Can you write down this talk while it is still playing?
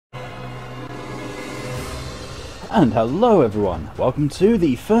And hello everyone, welcome to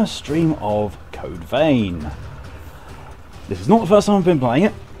the first stream of Code Vein. This is not the first time I've been playing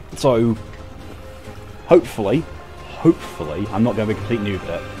it, so hopefully, I'm not going to be a complete noob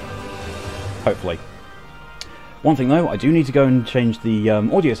at it. Hopefully. One thing though, I do need to go and change the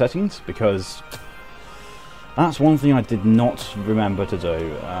audio settings, because that's one thing I did not remember to do.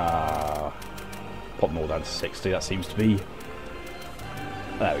 Put them all down to 60, that seems to be...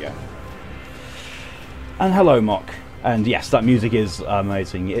 There we go. And hello, Mock. And yes, that music is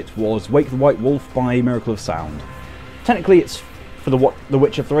amazing. It was Wake the White Wolf by Miracle of Sound. Technically, it's for the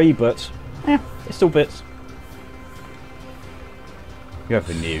Witcher 3, but it still fits. You have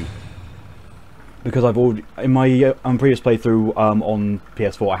been new. Because I've already in my previous playthrough on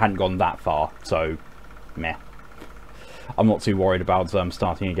PS4, I hadn't gone that far, so meh. I'm not too worried about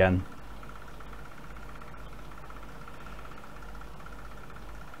starting again.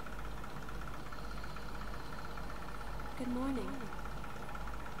 Good morning.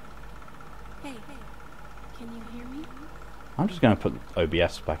 Hey, can you hear me? I'm just going to put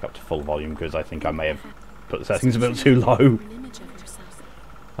OBS back up to full volume because I think I may have put the settings a bit too low.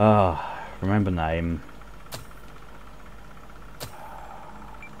 Remember name.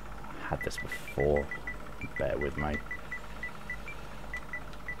 Had this before. Bear with me.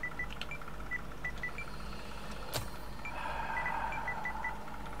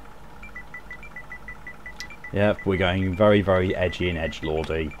 Yep, we're going very, very edgy and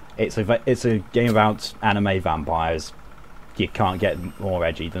edgelordy. It's a game about anime vampires. You can't get more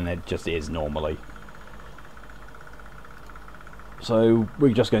edgy than it just is normally. So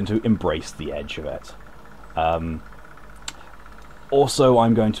we're just going to embrace the edge of it. Also,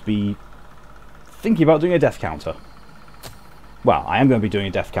 I'm going to be thinking about doing a death counter. Well, I am going to be doing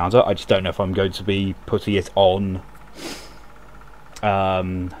a death counter. I just don't know if I'm going to be putting it on...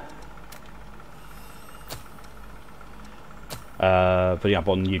 putting up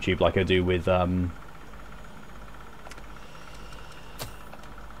on YouTube like I do with Dark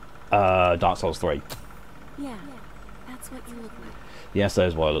Souls 3. Yeah, that's what you look like. Yes, that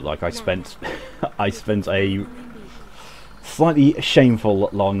is what I look like. I spent a slightly shameful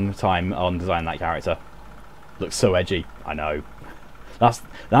long time on designing that character. Looks so edgy. I know. That's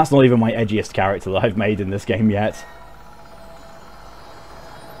not even my edgiest character that I've made in this game yet.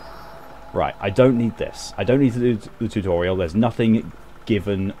 Right, I don't need this. I don't need to do the tutorial. There's nothing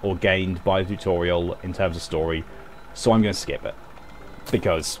given or gained by the tutorial in terms of story, so I'm going to skip it.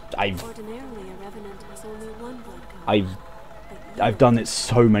 Because Ordinarily, a revenant has only one blood code. I've done it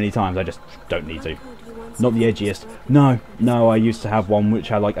so many times, I just don't need to. Not the edgiest. No, I used to have one which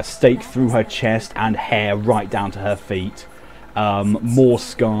had like a stake through her chest and hair right down to her feet. More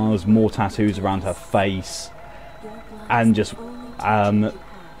scars, more tattoos around her face, and just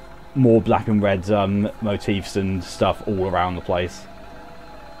more black and red motifs and stuff all around the place.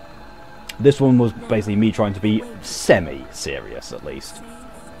 This one was basically me trying to be semi-serious, at least.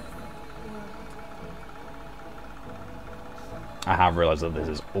 I have realised that this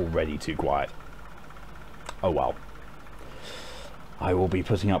is already too quiet. Oh well. I will be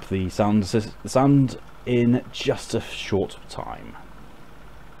putting up the sound in just a short time.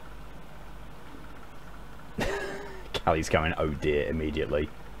 Callie's going, oh dear, immediately.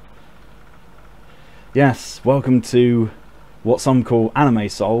 Yes, welcome to what some call Anime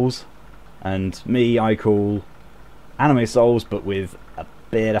Souls, and me I call Anime Souls, but with a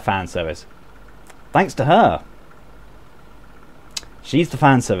bit of fan service. Thanks to her. She's the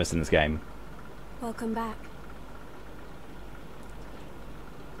fan service in this game. Welcome back.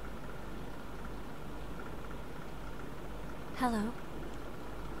 Hello.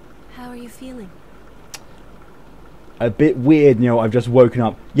 How are you feeling? A bit weird, you know, I've just woken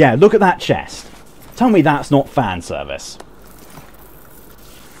up. Yeah, look at that chest. Tell me that's not fan service.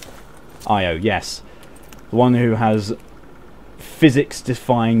 Io, yes. The one who has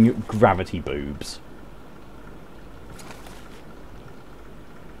physics-defying gravity boobs.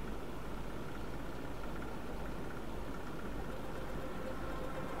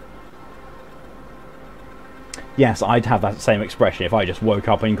 Yes, I'd have that same expression if I just woke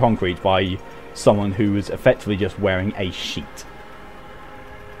up in concrete by someone who was effectively just wearing a sheet.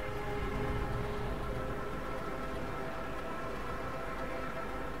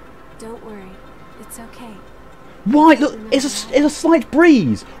 Don't worry, it's okay. Why? Look, it's a slight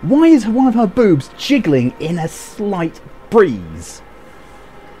breeze. Why is one of her boobs jiggling in a slight breeze?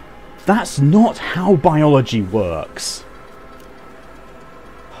 That's not how biology works.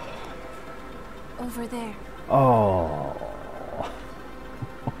 Over there. Oh.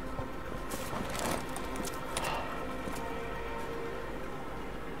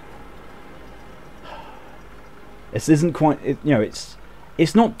 This isn't quite, you know, it's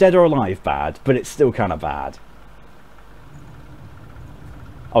not Dead or Alive bad, but it's still kind of bad.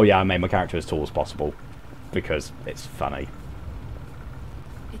 Oh yeah, I made my character as tall as possible because it's funny.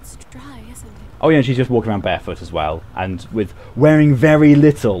 It's dry, isn't it? Oh yeah, and she's just walking around barefoot as well, and with wearing very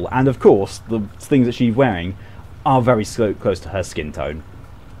little. And of course, the things that she's wearing are very close to her skin tone.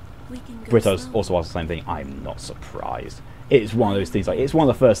 We can go Britta's slowly. also asked the same thing. I'm not surprised. It's one of those things, like, it's one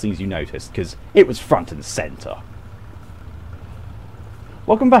of the first things you noticed, because it was front and centre.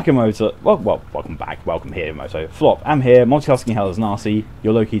 Welcome back, Emoto. Well, welcome back. Welcome here, Emoto. Flop, I'm here. Multitasking hell is nasty.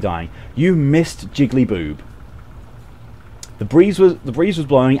 You're low-key dying. You missed Jiggly Boob. The breeze was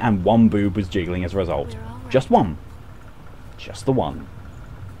blowing, and one boob was jiggling as a result. We're all right. Just one. Just the one.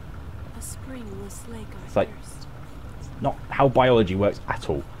 A spring will slake our It's like- thirst. Not how biology works at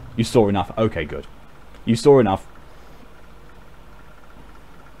all. You saw enough. Okay, good. You saw enough.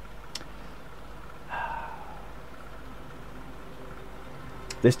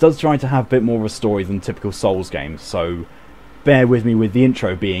 This does try to have a bit more of a story than typical Souls games, so bear with me with the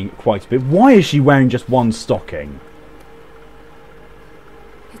intro being quite a bit. Why is she wearing just one stocking?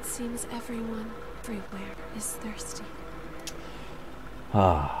 It seems everyone, everywhere, is thirsty.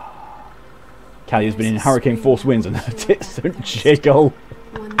 Callie has been in hurricane force winds and her tits don't jiggle.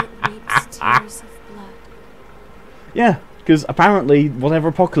 One that weeps tears of blood. Yeah, because apparently whatever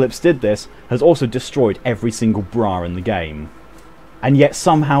Apocalypse did this has also destroyed every single bra in the game. And yet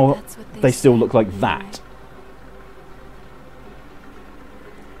somehow That's what they still said look like anyway. that.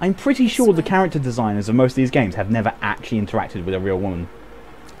 I'm pretty sure the character designers of most of these games have never actually interacted with a real woman.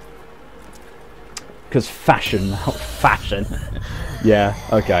 Because fashion. Oh, fashion. Yeah,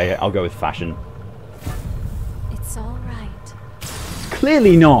 okay, I'll go with fashion. It's all right.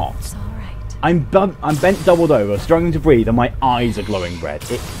 Clearly not. It's all right. I'm bent doubled over, struggling to breathe, and my eyes are glowing red.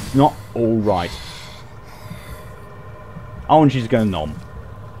 It's not alright. Oh, and she's going nom.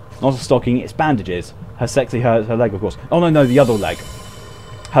 Not a stocking, it's bandages. Her leg, of course. Oh, no, the other leg.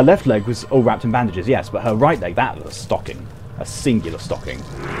 Her left leg was all wrapped in bandages, yes, but her right leg, that was a stocking. A singular stocking.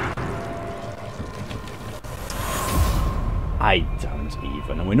 I don't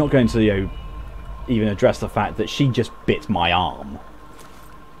even. And we're not going to, you know, even address the fact that she just bit my arm.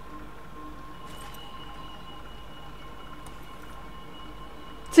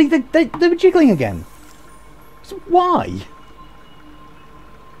 See, they were jiggling again. So why?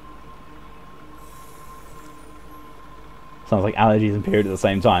 Sounds like allergies and period at the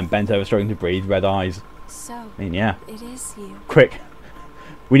same time. Bent over, struggling to breathe, red eyes. So, I mean, yeah. it is you. Quick.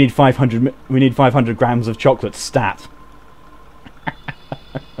 We need 500 grams of chocolate stat.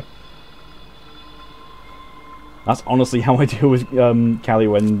 That's honestly how I deal with Callie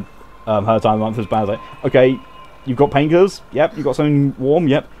when her time of month is bad. I was like, okay, you've got painkillers? Yep. You've got something warm?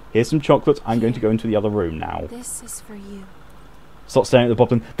 Yep. Here's some chocolate. I'm going to go into the other room now. This is for you. Stop staring at the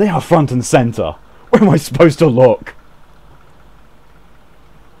bottom. They are front and centre. Where am I supposed to look?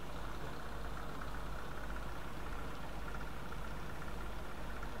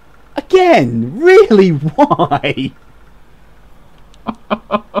 Again? Really? Why?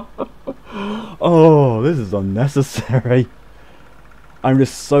 Oh, this is unnecessary. I'm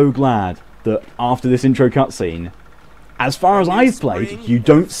just so glad that after this intro cutscene, as far as I've played, you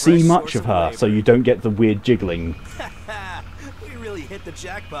don't see much of her, so you don't get the weird jiggling. We really hit the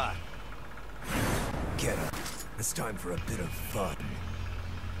jackpot. Get up. It's time for a bit of fun.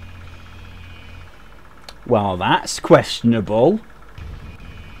 Well, that's questionable.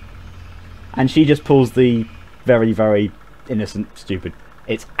 And she just pulls the very, very innocent, stupid.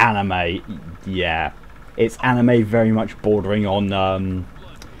 It's anime, yeah. It's anime very much bordering on,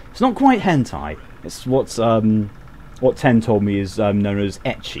 it's not quite hentai. It's what's, what Ten told me is known as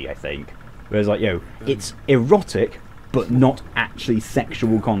ecchi, I think. Whereas, like, you know, it's erotic, but not actually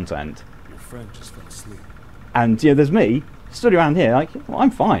sexual content. Your friend just fell asleep. And, you know, there's me, stood around here, like, well,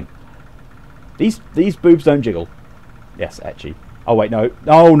 I'm fine. These boobs don't jiggle. Yes, ecchi. Oh, wait, no.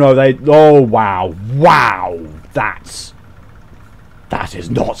 Oh, no, they... Oh, wow. Wow! That is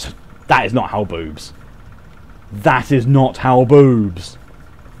not how boobs. That is not how boobs.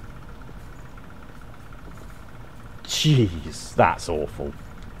 Jeez, that's awful.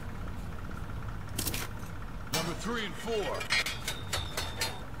 Number 3 and 4.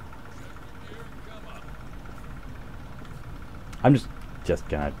 I'm just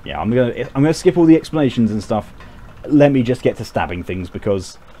gonna... Yeah, I'm gonna skip all the explanations and stuff. Let me just get to stabbing things,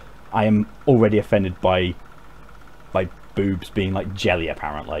 because I am already offended by boobs being like jelly,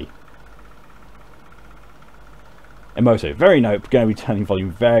 apparently. Emoto, very note, going to be turning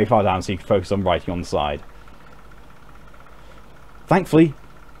volume very far down so you can focus on writing on the side. Thankfully,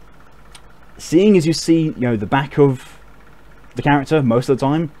 seeing as you see, you know, the back of the character most of the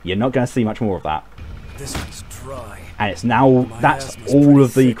time, you're not going to see much more of that. This one's dry. And it's now, that's all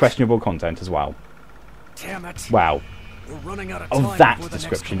of the questionable content as well. Damn it. Wow. We're running out of time Of that before the next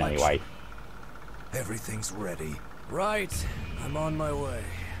description collection. anyway. Everything's ready. Right. I'm on my way.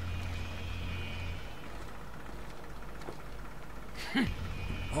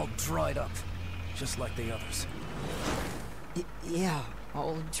 All dried up, just like the others. Yeah,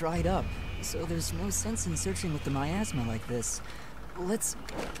 all dried up. So there's no sense in searching with the miasma like this. Let's...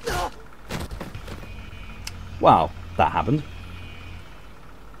 Well, that happened.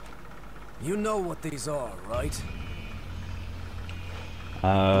 You know what these are, right?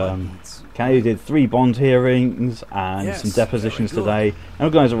 Kennedy did 3 bond hearings and Yes, some depositions very good. today, and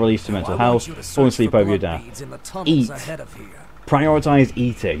organized a release to Now, mental I want health, you to fall search asleep for over your blood dinner. beads in the tunnels Eat. ahead of here. Prioritize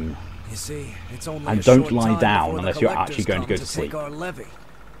eating. You see, it's only And a don't short lie time down before the unless you're collectors actually going to come go to sleep. take our levy.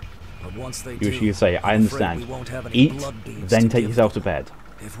 But once they You do, should say, I I'm afraid understand. we won't have any Eat, blood beads then to take give yourself to them. bed.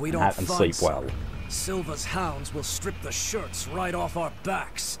 If we and don't and find sleep some, well. Silva's hounds will strip the shirts right off our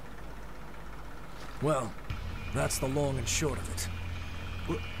backs. Well, that's the long and short of it.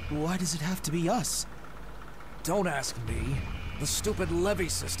 Why does it have to be us? Don't ask me. The stupid levy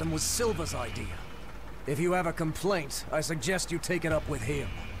system was Silva's idea. If you have a complaint, I suggest you take it up with him.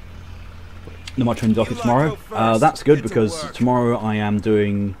 No more training docket tomorrow. That's good because tomorrow I'm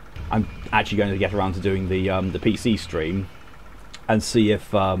actually going to get around to doing the PC stream and see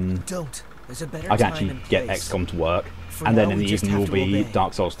if Don't. There's a better I can time actually and get place. XCOM to work, For and then now, in we the just evening will have to be obey.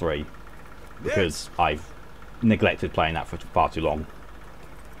 Dark Souls 3 because I've neglected playing that for far too long.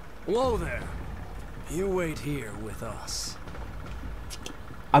 Whoa there. You wait here with us.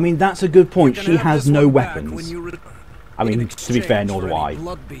 I mean, that's a good point. You She can have has this no one back when weapons. you return. I mean, In to be fair, exchange nor for do any I.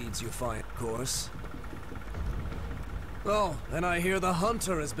 blood beads you find, of course. Oh, and I hear the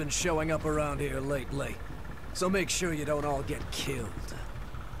hunter has been showing up around here lately. So make sure you don't all get killed.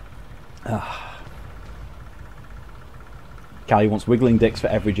 Callie wants wiggling dicks for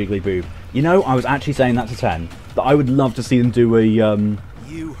every jiggly boob. You know, I was actually saying that to 10, that I would love to see them do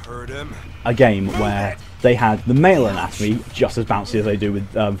You heard him. a game where they had the male anatomy just as bouncy as they do with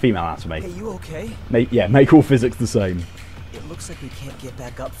female anatomy. Hey, you okay? Make all physics the same. It looks like we can't get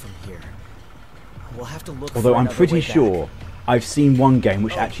back up from here. We'll have to look Although for I'm another pretty way back. sure I've seen one game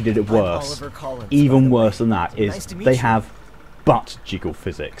which Oh, actually did it I'm worse. Oliver Collins, by Even the way. worse than that is Nice to meet they you. have butt jiggle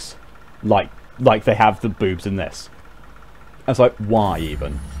physics. Like they have the boobs in this. It's like, why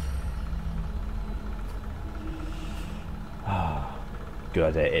even? Good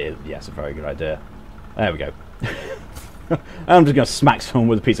idea. It is, yes, a very good idea. There we go. I'm just going to smack someone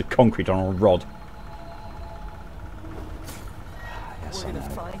with a piece of concrete on a rod. Yes, We're I gonna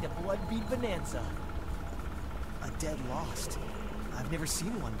know. find a blood bead bonanza. A dead lost. I've never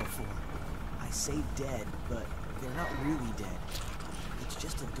seen one before. I say dead, but they're not really dead. It's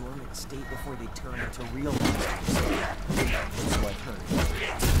just a dormant state before they turn into real monsters. So I've heard.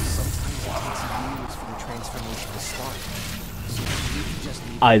 Sometimes it takes years for the transformation to start. So you can just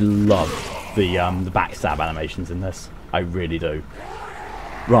leave. I love the backstab animations in this. I really do.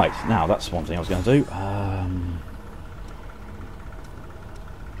 Right, now that's one thing I was going to do.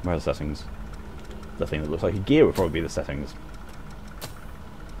 Where are the settings? The thing that looks like a gear would probably be the settings.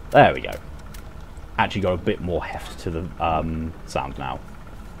 There we go. Actually got a bit more heft to the sound now.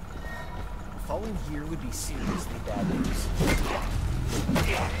 Falling here would be seriously bad news.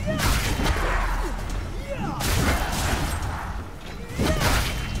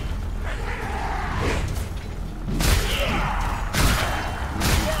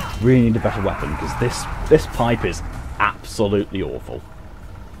 Really need a better weapon because this pipe is absolutely awful.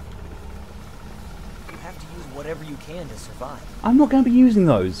 You have to use whatever you can to survive. I'm not going to be using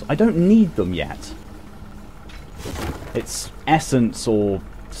those. I don't need them yet. It's essence or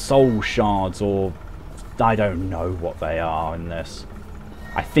soul shards or I don't know what they are in this.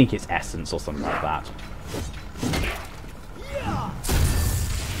 I think it's essence or something like that.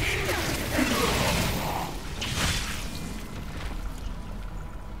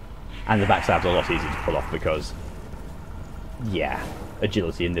 And the backstab's a lot easier to pull off because, yeah,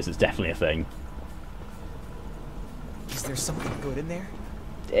 agility in this is definitely a thing. Is there something good in there?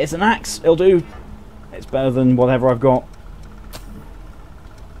 It's an axe, it'll do. It's better than whatever I've got.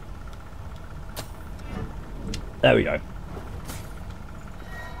 There we go.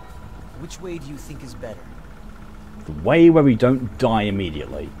 Which way do you think is better? The way where we don't die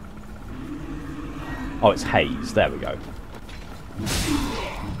immediately. Oh, it's haze. There we go.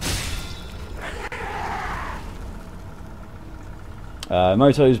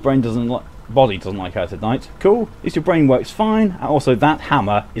 Moto's body doesn't like hurt at night. Cool. At least your brain works fine. And also, that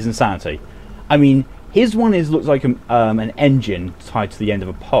hammer is insanity. I mean, his one looks like an engine tied to the end of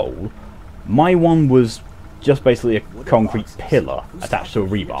a pole. My one was just basically a concrete pillar attached to a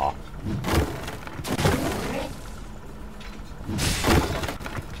rebar.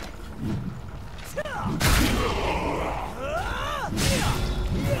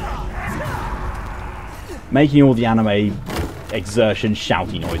 Making all the anime exertion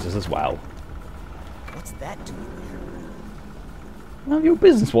shouty noises as well. What's that doing there? None of your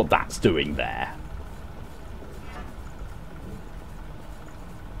business what that's doing there.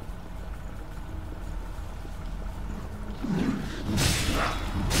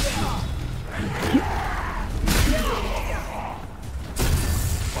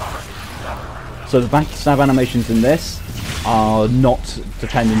 So the backstab animations in this are not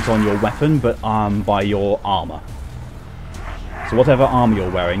dependent on your weapon, but by your armor. So whatever armor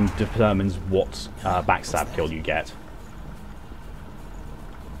you're wearing determines what backstab kill you get.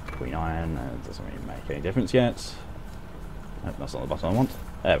 Queen Iron, doesn't really make any difference yet. Nope, that's not the button I want.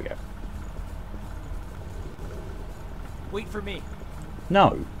 There we go. Wait for me.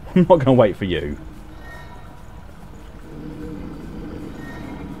 No, I'm not going to wait for you.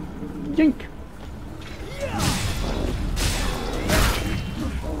 Jink.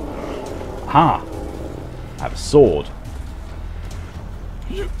 Ha! I have a sword.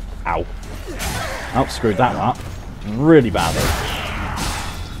 Ow. Oh, screwed that one up. Really badly.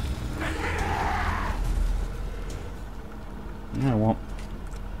 You know what?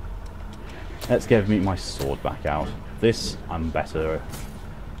 Let's give me my sword back out. This, I'm better.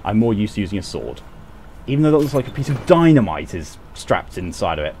 I'm more used to using a sword. Even though that looks like a piece of dynamite is strapped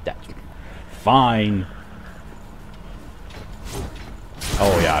inside of it. That's fine.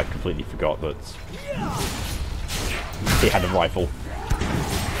 Oh yeah, I completely forgot that he had a rifle.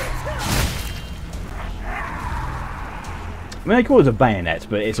 I mean, they call it a bayonet,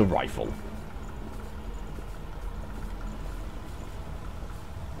 but it's a rifle.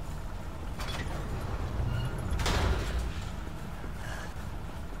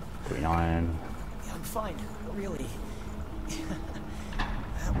 Green iron. Yeah, I'm fine, really.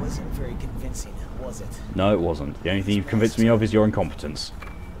 That wasn't very convincing, was it? No, it wasn't. The only thing you've convinced me of is your incompetence.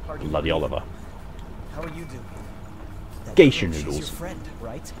 Bloody Oliver. How are you doing? That Geisha girl, she's noodles. your friend,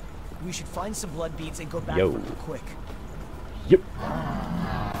 right? We should find some blood beads and go back Yo. for her quick. Yep.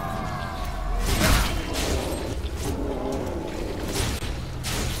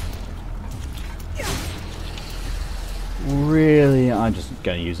 Really, I'm just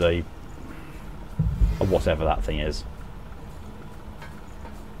going to use a whatever that thing is.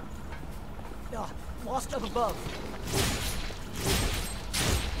 Lost up above.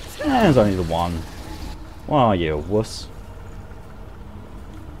 There's only the one. Why are you, wuss?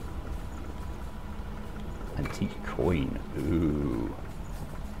 Antique coin. Ooh.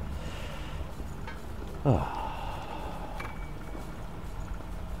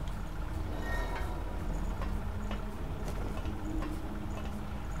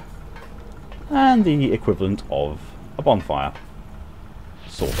 And the equivalent of a bonfire.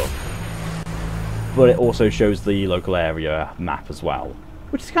 Sort of. But it also shows the local area map as well.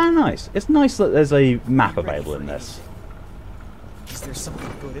 Which is kind of nice. It's nice that there's a map available in this. Is there something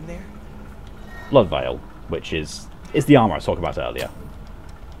good in there? Blood Veil, which is the armor I was talking about earlier.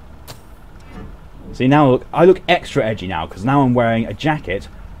 See, now look, I look extra edgy now, because now I'm wearing a jacket,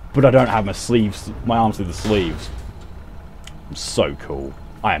 but I don't have my sleeves, my arms through the sleeves. I'm so cool.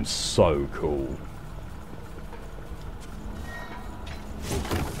 I am so cool.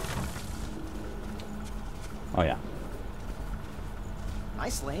 Oh yeah.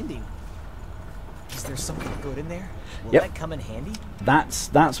 Nice landing. Is there something good in there? Will Yep. that come in handy?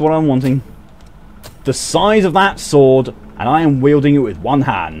 That's what I'm wanting. The size of that sword, and I am wielding it with one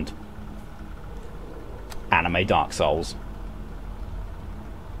hand. Anime Dark Souls.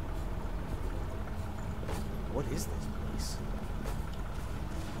 What is this place?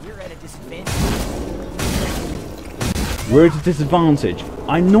 We're at a disadvantage. We're at a disadvantage.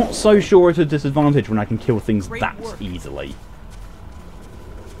 I'm not so sure at a disadvantage when I can kill things Great that work. easily.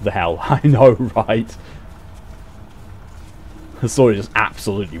 The hell, I know, right? The sword is just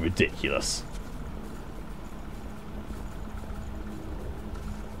absolutely ridiculous.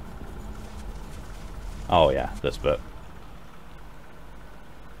 Oh yeah, this bit.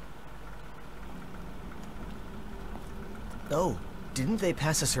 Oh, didn't they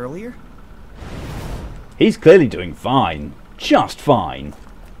pass us earlier? He's clearly doing fine. Just fine.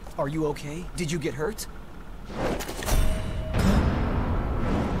 Are you okay? Did you get hurt?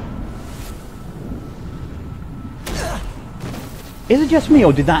 Is it just me,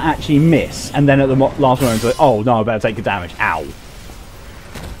 or did that actually miss? And then at the last moment, it's like, oh no, I better take the damage. Ow.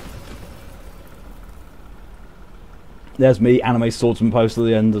 There's me, anime swordsman post at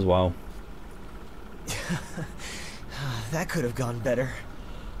the end as well. That could have gone better.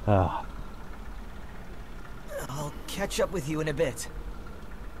 Ah. I'll catch up with you in a bit.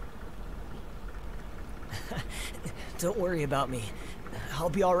 Don't worry about me. I'll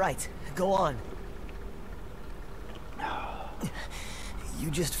be alright. Go on.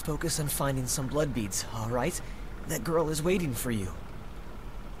 You just focus on finding some blood beads, alright? That girl is waiting for you.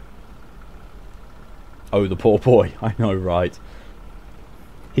 Oh, the poor boy. I know, right?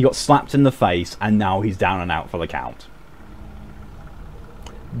 He got slapped in the face, and now he's down and out for the count.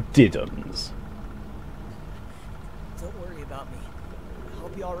 Diddums. Don't worry about me. I'll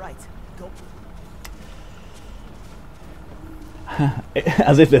be alright. Go.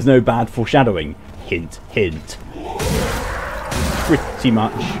 As if there's no bad foreshadowing. Hint, hint. Pretty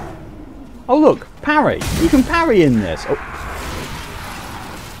much. Oh look, parry. You can parry in this. Oh.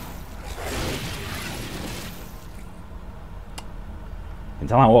 Can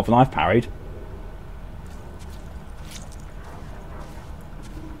tell how often I've parried.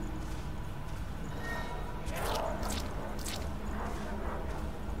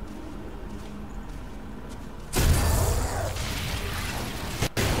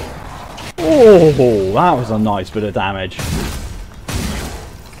 Oh, that was a nice bit of damage.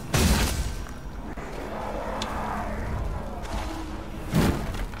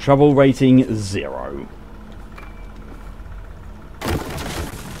 Trouble rating 0.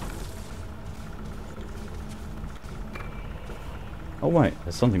 Oh wait,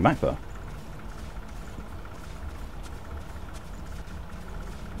 there's something back there.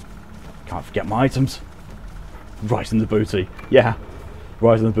 Can't forget my items. Right in the booty. Yeah.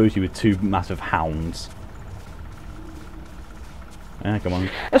 Right in the booty with 2 massive hounds. Yeah, come on.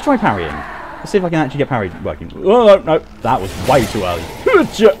 Let's try parrying. Let's see if I can actually get parried working. Oh, no, no. That was way too early.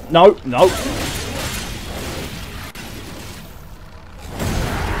 No, no.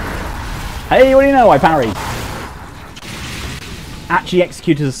 Hey, what do you know? I parried. Actually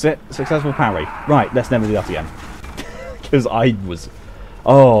executed a successful parry. Right, let's never do that again. Because I was...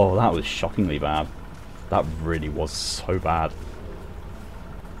 Oh, that was shockingly bad. That really was so bad.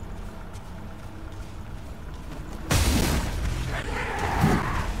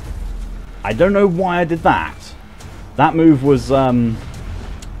 I don't know why I did that. That move was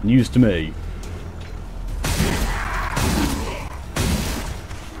news to me.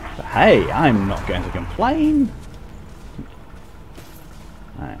 But hey, I'm not going to complain.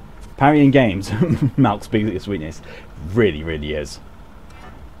 Right. Parrying games, Malk's biggest weakness, really, really is.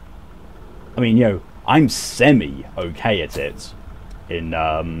 I mean, yo, I'm semi-okay at it in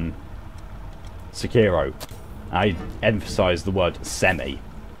Sekiro. I emphasize the word semi.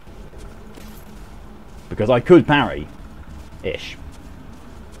 Because I could parry. Ish.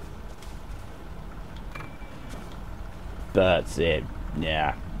 But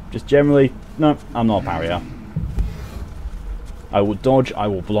yeah. Just generally, no, I'm not a parrier. I will dodge, I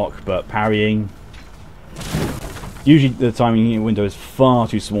will block, but parrying... Usually the timing window is far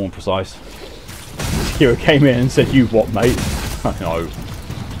too small and precise. Hero came in and said, "You what, mate?" I know.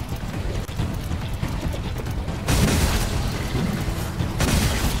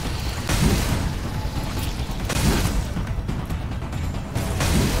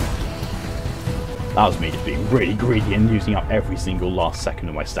 That was me just being really greedy and using up every single last second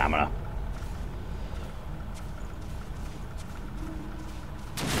of my stamina.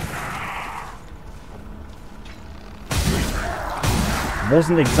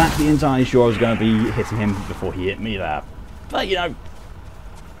 Wasn't exactly entirely sure I was going to be hitting him before he hit me there. But, you know,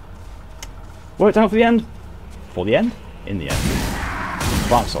 worked out for the end. For the end? In the end.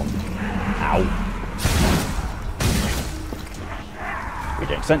 Bark song. Ow.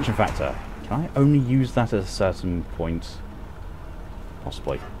 Regen extension factor. Can I only use that at a certain point?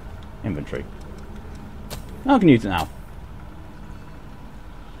 Possibly. Inventory. I can use it now.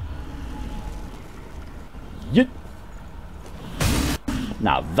 Yep.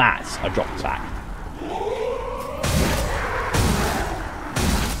 Now that's a drop attack.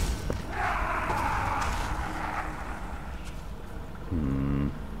 You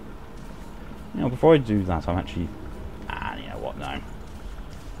know, before I do that, I'm actually... you know what, no.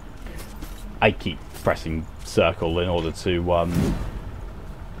 I keep pressing circle in order to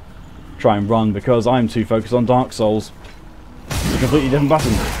try and run because I'm too focused on Dark Souls. It's a completely different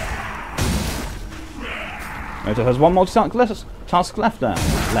button. Moto has one more task left now.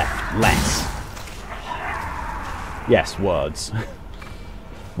 Less. Yes, words.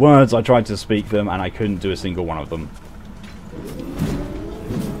 Words, I tried to speak them and I couldn't do a single one of them.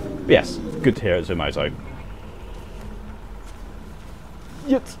 But yes, good to hear it's Moto.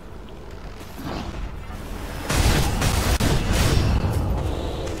 Yet.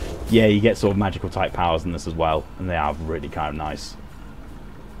 yeah, you get sort of magical type powers in this as well, and they are really kind of nice.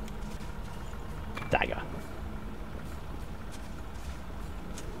 Dagger.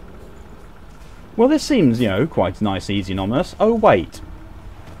 Well, this seems, you know, quite nice, easy, and ominous. Oh, wait.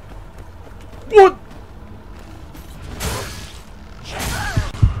 What?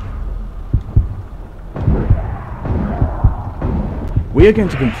 We are going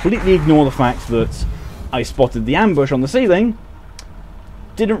to completely ignore the fact that I spotted the ambush on the ceiling,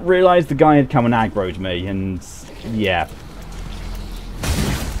 didn't realise the guy had come and aggroed me, and yeah.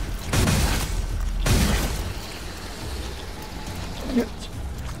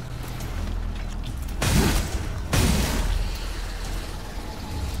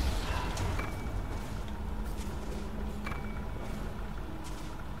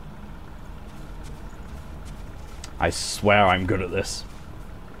 I swear I'm good at this.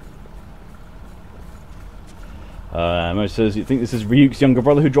 Mo says, you think this is Ryuk's younger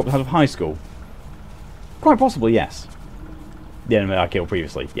brother who dropped out of high school? Quite possibly, yes. The enemy I killed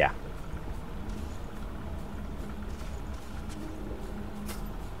previously, yeah.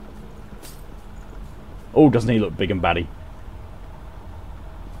 Oh, doesn't he look big and batty?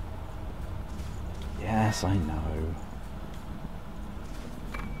 Yes, I know.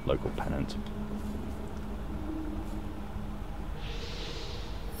 Local pennant.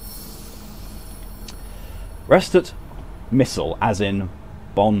 Rest at missile, as in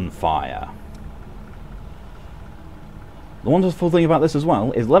bonfire. The wonderful thing about this as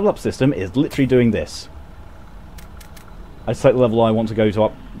well is the level up system is literally doing this. I select the level I want to go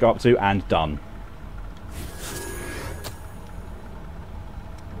up to, and done.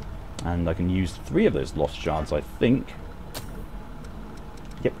 And I can use 3 of those lost shards, I think.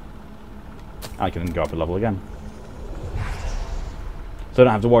 Yep. I can go up a level again. So I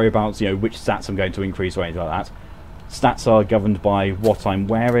don't have to worry about, you know, which stats I'm going to increase or anything like that. Stats are governed by what I'm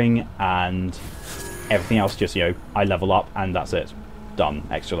wearing, and everything else just, you know, I level up and that's it. Done.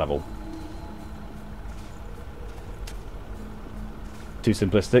 Extra level. Too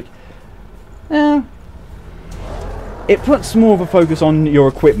simplistic? It puts more of a focus on your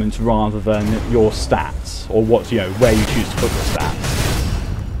equipment rather than your stats, or what, you know, where you choose to put your stats.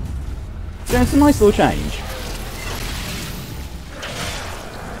 Yeah, it's a nice little change.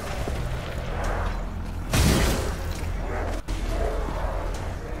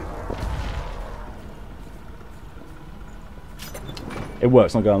 It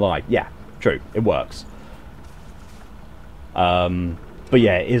works, not gonna lie. Yeah, true, it works. But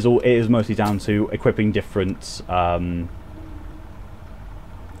yeah, it is mostly down to equipping different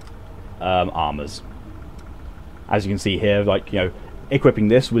armors. As you can see here, like, you know, equipping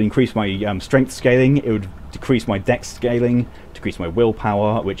this would increase my strength scaling. It would decrease my dex scaling, decrease my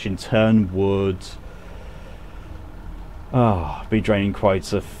willpower, which in turn would be draining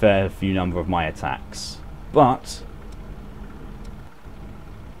quite a fair few number of my attacks. But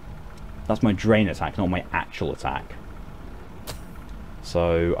that's my drain attack, not my actual attack.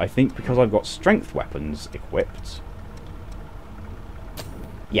 So I think because I've got strength weapons equipped,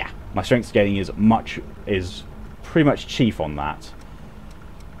 yeah, my strength scaling is pretty much chief on that.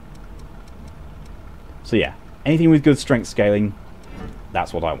 So yeah, anything with good strength scaling,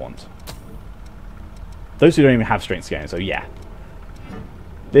 that's what I want. Those who don't even have strength scaling, so yeah.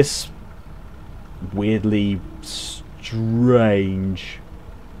 This weirdly strange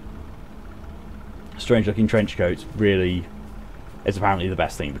looking trench coat really is apparently the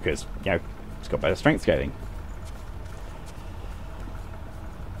best thing because, you know, it's got better strength scaling.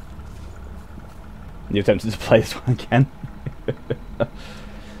 You attempted to play this one again?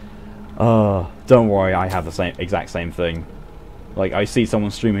 Don't worry, I have the exact same thing. Like, I see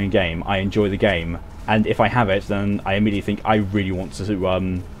someone streaming a game, I enjoy the game, and if I have it, then I immediately think I really want to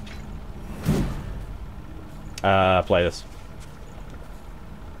play this.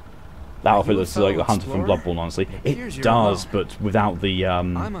 That outfit looks like the Hunter from Bloodborne, honestly. It does, but without the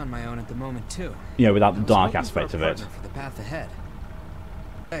I'm on my own at the moment too. You know, without the dark aspect of it. For the path ahead.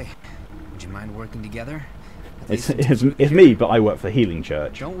 Hey, would you mind working together? It's me, but I work for the Healing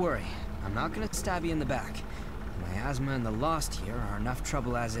Church. Don't worry, I'm not gonna stab you in the back. My asthma and the Lost here are enough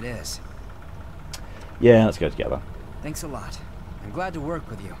trouble as it is. Yeah, let's go together. Thanks a lot. I'm glad to work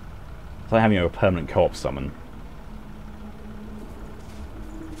with you. It's like having a permanent co-op summon.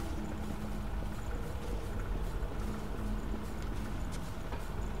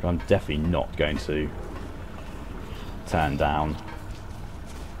 I'm definitely not going to turn down.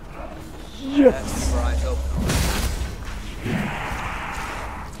 Yes!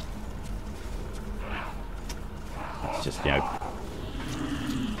 It's just, you know.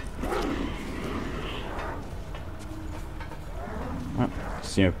 Right,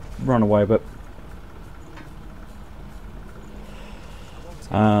 just, you know, run away a bit.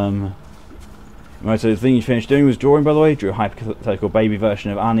 Right, so the thing you finished doing was drawing, by the way. Drew a hypothetical baby version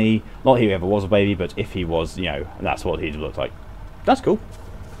of Annie. Not he ever was a baby, but if he was, you know, that's what he'd look like. That's cool.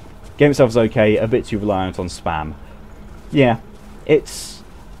 Game itself is okay, a bit too reliant on spam. Yeah, it's...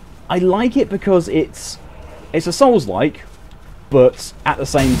 I like it because it's a Souls-like, but at the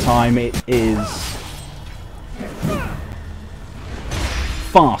same time it is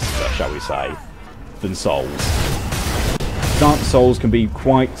faster, shall we say, than Souls. Dark Souls can be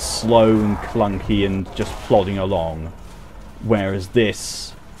quite slow and clunky and just plodding along, whereas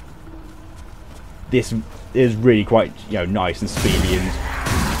this is really quite, you know, nice and speedy and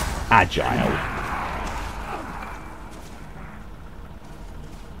agile.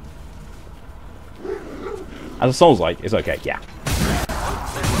 As a Souls-like, it's okay, yeah.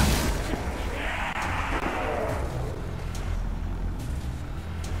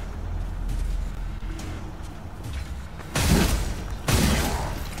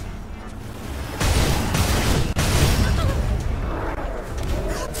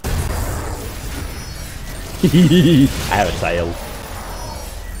 I have a tail.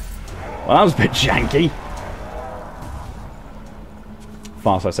 Well, that was a bit janky.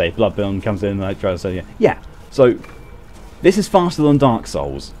 Fast, I say. Bloodborne comes in and tries to say, yeah. So, this is faster than Dark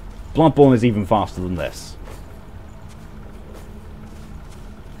Souls. Bloodborne is even faster than this.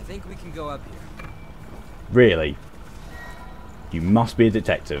 I think we can go up here. Really? You must be a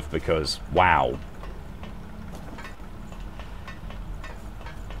detective because, wow.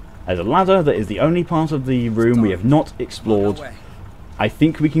 There's a ladder that is the only part of the room we have not explored. I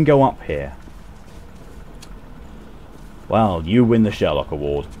think we can go up here. Well, you win the Sherlock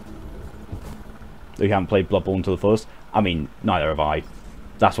Award. You haven't played Bloodborne to the fullest. I mean, neither have I.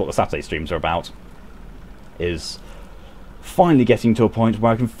 That's what the Saturday streams are about. Is finally getting to a point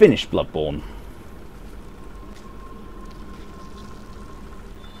where I can finish Bloodborne.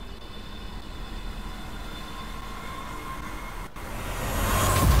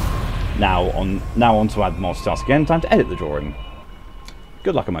 Now on to add multitask again. Time to edit the drawing.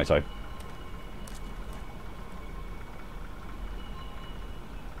 Good luck, Amoto.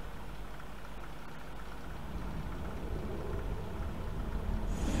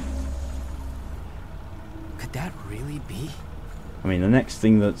 Could that really be? I mean, the next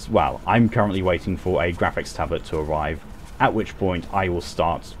thing that's... Well, I'm currently waiting for a graphics tablet to arrive, at which point I will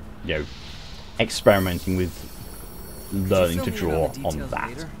start, you know, experimenting with learning to draw on that.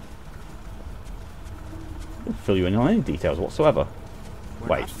 Later? I'll fill you in on any details whatsoever. We're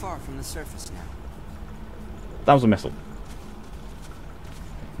Wait, not far from the surface now. that was a missile.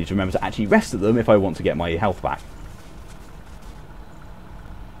 Need to remember to actually rest at them if I want to get my health back.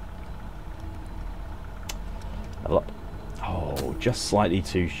 Level up. Oh, just slightly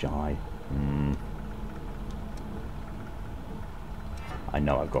too shy. I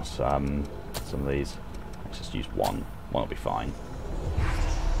know I've got some of these. Let's just use one. One will be fine.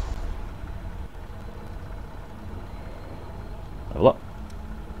 Level up.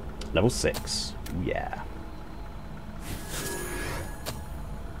 Level 6. Yeah.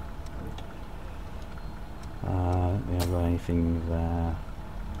 Don't we have anything there?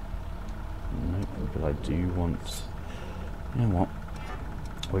 Nope, but I do want... You know what?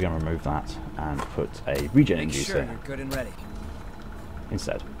 We're going to remove that and put a regen Make inducer sure you're good and ready.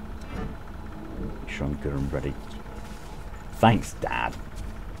 instead. Make sure I'm good and ready. Thanks, Dad.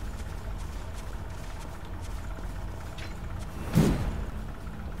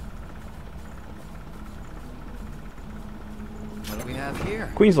 What do we have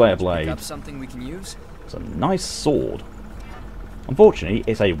here? Queenslayer Pick blade. up something we can use? It's a nice sword. Unfortunately,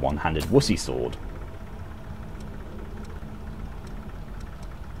 it's a one-handed wussy sword.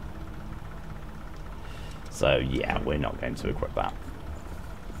 So yeah, we're not going to equip that.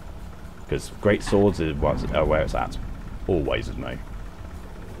 Because great swords is where it's at. Always with me.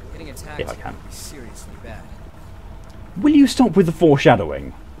 Getting attacked If I can. would be seriously bad. Will you stop with the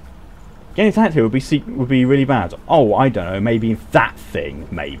foreshadowing? Getting attacked here would be really bad. Oh, I don't know, maybe that thing,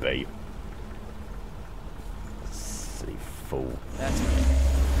 maybe. Silly fool. That's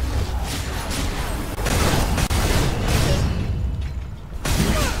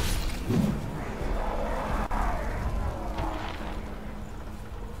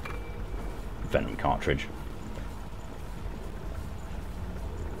Vending cartridge.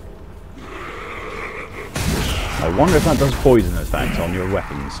 I wonder if that does poison effect on your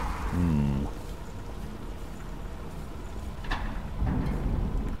weapons.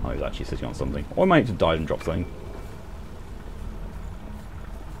 Oh, he's actually sitting on something. Or I might have died and dropped something.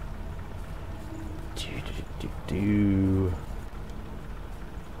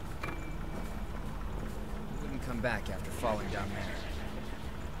 come back after falling down there.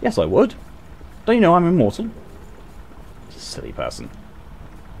 Yes, I would. Don't you know I'm immortal? Silly person.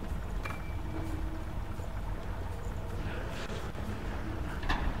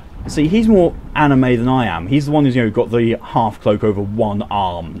 See, he's more anime than I am. He's the one who's, you know, got the half cloak over one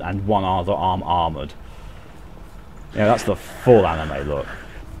arm and one other arm armoured. Yeah, that's the full anime look.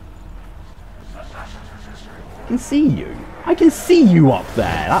 I can see you. I can see you up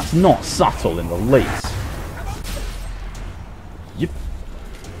there. That's not subtle in the least. Yep.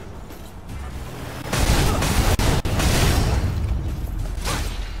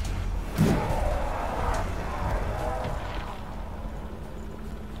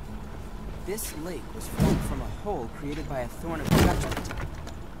 This lake was formed from a hole created by a thorn of judgment.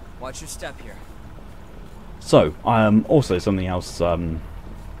 Watch your step here. So, also something else that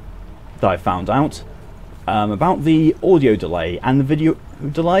I found out about the audio delay and the video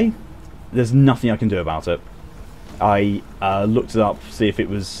delay. There's nothing I can do about it. I looked it up to see if it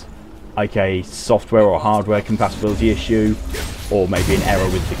was like a software or hardware compatibility issue, or maybe an error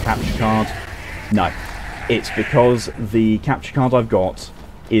with the capture card. No, it's because the capture card I've got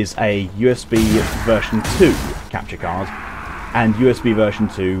is a USB version 2 capture card, and USB version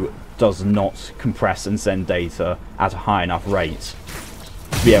 2 does not compress and send data at a high enough rate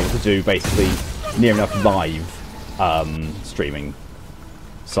to be able to do basically near enough live streaming.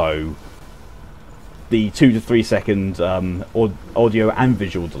 So the 2 to 3 second audio and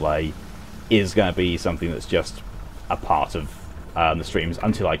visual delay is going to be something that's just a part of the streams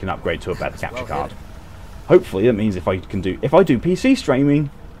until I can upgrade to a better capture card. Hopefully that means if I do PC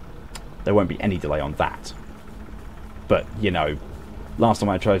streaming, there won't be any delay on that. But you know, last time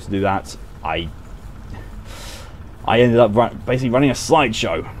I tried to do that, I ended up basically running a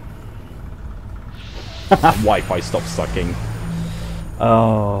slideshow. Wi-Fi stopped sucking.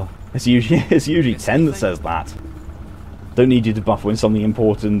 Oh, it's usually 10 that says that. Don't need you to buffer when something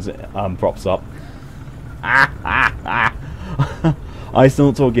important props up. I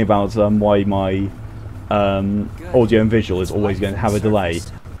still talking about why my audio and visual is always going to have a delay,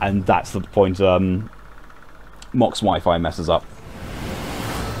 and that's the point Mock's Wi-Fi messes up.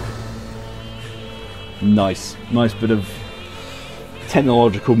 Nice bit of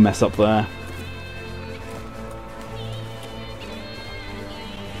technological mess up there.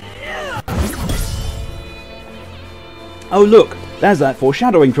 Oh look, there's that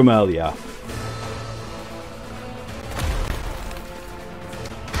foreshadowing from earlier.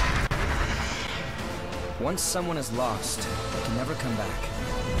 Once someone is lost, they can never come back.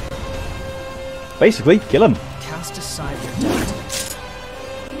 Basically, kill him. Cast aside your doubt.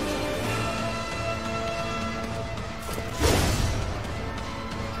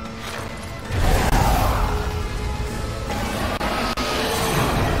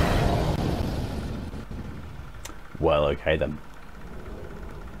 Well, okay then.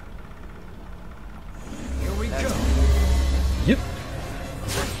 Here we go. Yep.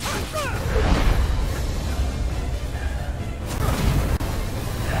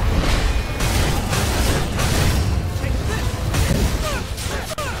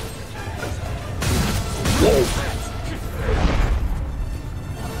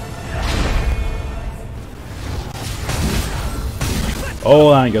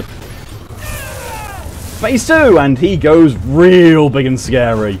 Oh, that ain't good. Phase 2, and he goes real big and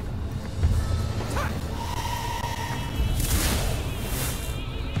scary.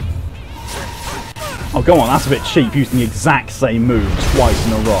 Oh, come on, that's a bit cheap, using the exact same move twice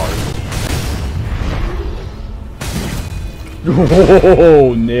in a row.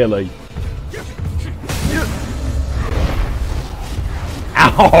 Oh, nearly.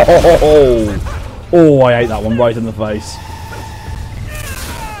 Ow! Oh, I ate that one right in the face.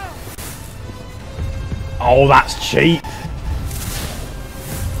 Oh, that's cheap.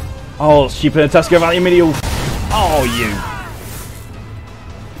 Oh, it's cheaper than a Tesco Value Medial. Oh, you.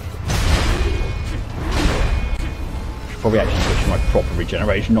 Should probably actually switch to my proper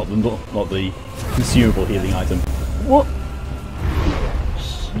regeneration, not the consumable healing item. What?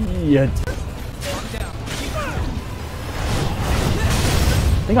 Shit.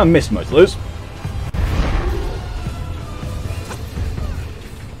 I think I missed most of those.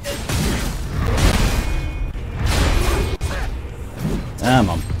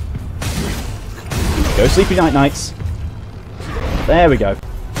 Come on. Go sleepy nights. There we go.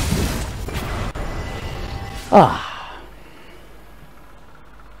 Ah.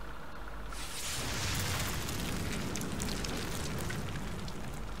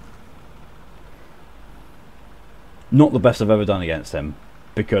 Not the best I've ever done against him,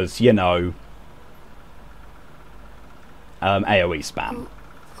 because, you know, AoE spam.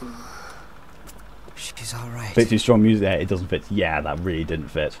 She's alright. Bit too strong music there, it doesn't fit. Yeah, that really didn't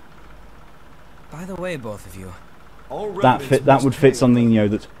fit. By the way, both of you. That would fit something, you know,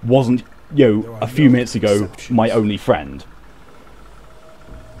 that wasn't, you know, a few minutes ago, my only friend.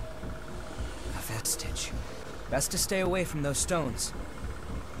 A vestige. Best to stay away from those stones.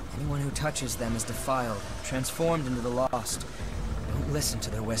 Anyone who touches them is defiled, transformed into the lost. Don't listen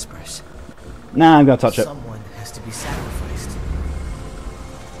to their whispers. Nah, I'm gonna touch it. Someone has to be sacrificed.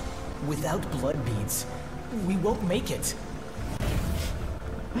 Without blood beads, we won't make it.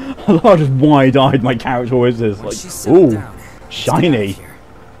 I love how just wide-eyed my character always is. Once she's Like, settled ooh, down, let's get out of shiny. here.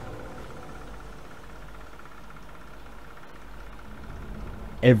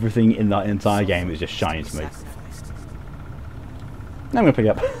 Everything in that entire game is just shiny to me. Now I'm gonna pick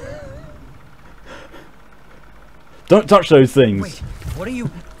it up. Don't touch those things. Wait, what are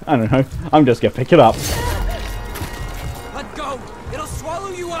you? I don't know. I'm just gonna pick it up. Let go! It'll swallow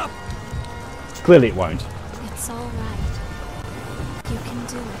you up! Clearly it won't. It's all right. You can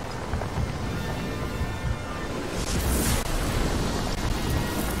do it.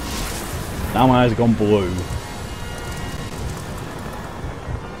 Now my eyes have gone blue.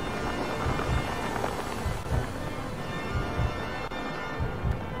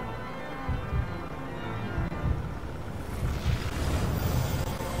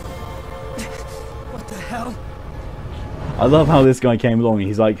 What the hell? I love how this guy came along.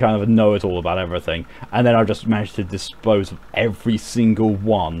 He's like kind of a know-it-all about everything, and then I just managed to dispose of every single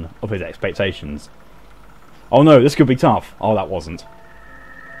one of his expectations. Oh no, this could be tough. Oh, that wasn't.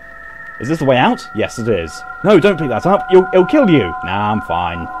 Is this the way out? Yes, it is. No, don't pick that up. It'll kill you. Nah, I'm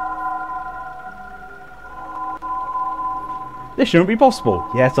fine. This shouldn't be possible.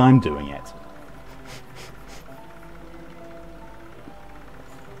 Yet I'm doing it.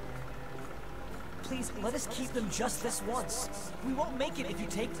 Please, let us keep them just this once. We won't make it if you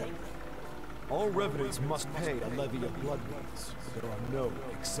take them. All revenants must pay a levy of blood beads. There are no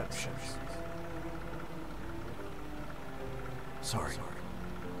exceptions. Sorry.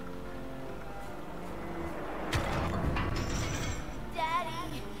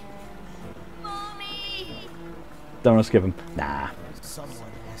 Daddy! Mommy! Don't want to skip him. Nah.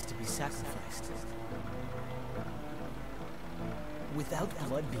 Someone has to be sacrificed. Without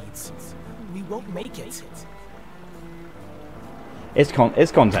blood beads, we won't make it. It's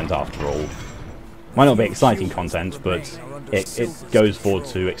content after all. Might not be exciting content, but it goes forward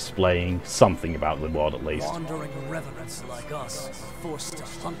to explaining something about the world at least. Wandering revenants like us, forced to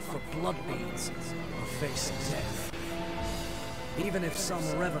hunt for blood beads or face death. Even if some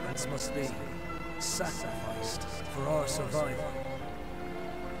revenants must be sacrificed for our survival.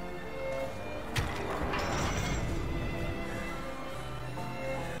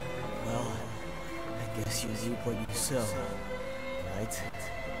 Well, I guess you reap what you sow, right?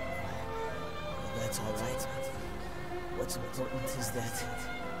 Well, that's all right. What's important is that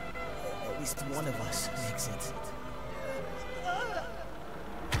at least one of us makes it.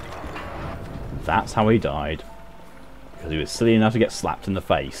 That's how he died. Because he was silly enough to get slapped in the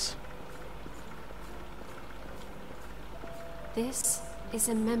face. This is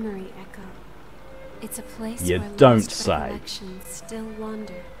a memory echo. It's a place You where don't lost say. recollections still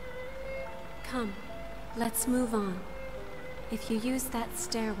wander. Come, let's move on. If you use that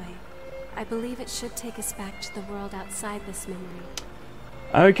stairway, I believe it should take us back to the world outside this memory.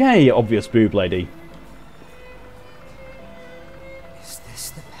 Okay, obvious boob lady. Is this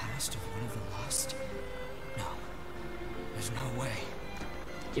the past of one of the lost? No. There's no way.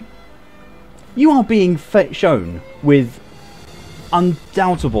 You are being shown with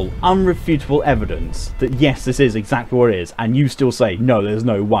undoubtable, unrefutable evidence that yes, this is exactly what it is, and you still say, no, there's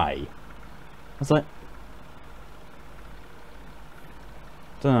no way. I was like,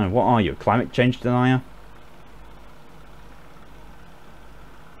 don't know, what are you, a climate change denier?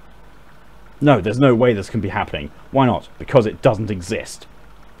 No, there's no way this can be happening. Why not? Because it doesn't exist.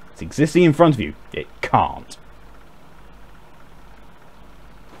 It's existing in front of you. It can't.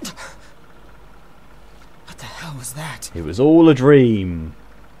 What the hell was that? It was all a dream.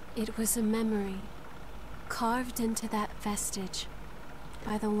 It was a memory, carved into that vestige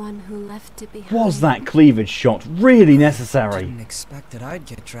by the one who left it behind. Was that cleavage shot really necessary? Didn't expect that I'd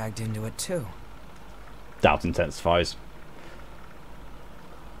get dragged into it too. Doubt intensifies.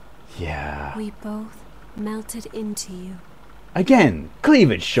 Yeah. We both melted into you. Again,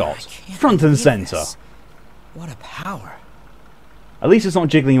 cleavage shot. Can't Front and believe centre. this. What a power. At least it's not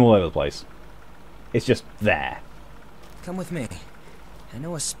jiggling all over the place. It's just there. Come with me. I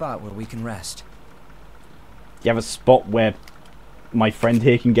know a spot where we can rest. You have a spot where my friend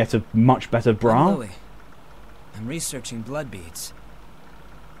here can get a much better I'm bra? Lily. I'm researching blood beads.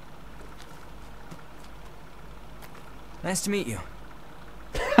 Nice to meet you.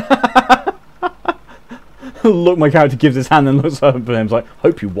 Look, my character gives his hand and looks up at him. He's like,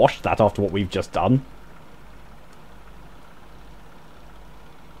 hope you washed that after what we've just done.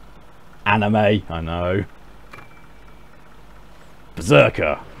 Anime, I know.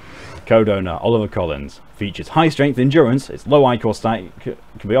 Berserker. Code owner Oliver Collins. Features high strength endurance. Its low iCore stat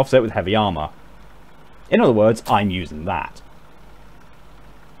can be offset with heavy armor. In other words, I'm using that.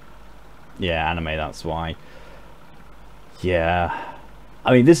 Yeah, anime, that's why. Yeah.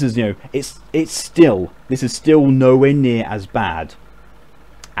 I mean, this is, you know, this is still nowhere near as bad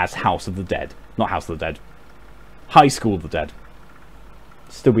as House of the Dead. Not House of the Dead. High School of the Dead.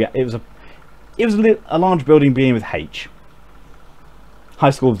 Still, it was a large building beginning with H.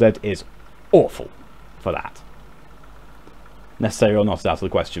 High School of the Dead is awful for that. Necessary or not is out of the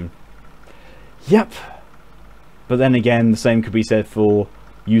question. Yep. But then again, the same could be said for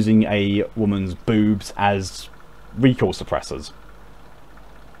using a woman's boobs as recoil suppressors.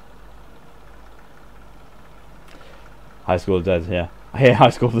 High School of the Dead, yeah. I hear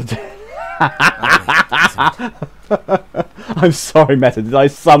High School of the Dead. I'm sorry, Meta, did I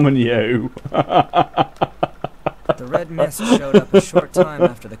summon you? The red mist showed up a short time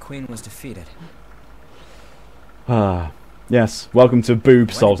after the Queen was defeated. Yes, welcome to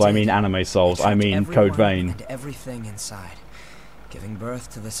Boob Souls, I mean Anime Souls, I mean Code Vein. And everything inside, giving birth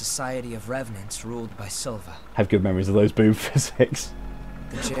to the Society of Revenants ruled by Silva. Have good memories of those boob physics.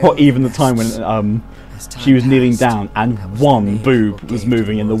 Or even the time when she was kneeling down and one boob was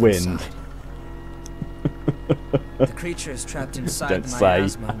moving in the wind. The creatures trapped inside Don't the say.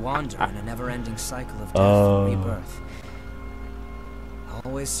 miasma wander in a never-ending cycle of death and rebirth,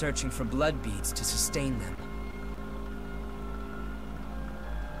 always searching for blood beads to sustain them.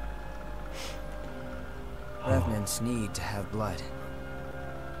 Revenants need to have blood.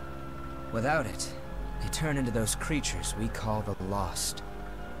 Without it, they turn into those creatures we call the Lost.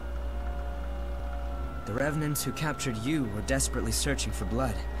 The Revenants who captured you were desperately searching for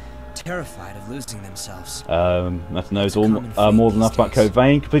blood, terrified of losing themselves. That knows more than enough about Code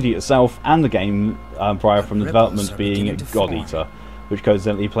Vein, completed it yourself, and the game prior from the development being God Eater, which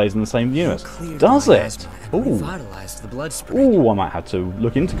coincidentally plays in the same universe. Does it? Ooh. Ooh, I might have to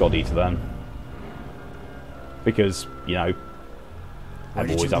look into God Eater then. Because, you know, I'm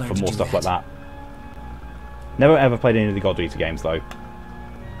always up for more stuff like that. Never ever played any of the God Eater games though.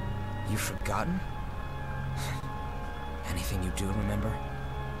 You've forgotten? Anything you do remember?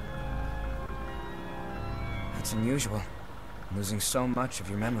 That's unusual. Losing so much of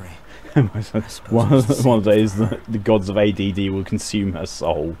your memory. one of the days the gods of ADD will consume her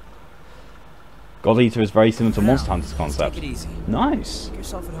soul. God Eater is very similar to Monster Hunter's concept. Take it easy. Nice. Make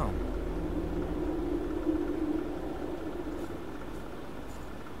yourself at home.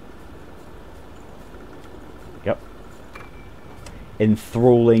 Yep.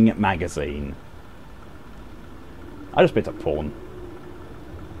 Enthralling magazine. I just picked up porn.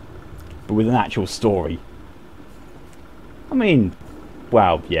 But with an actual story. I mean,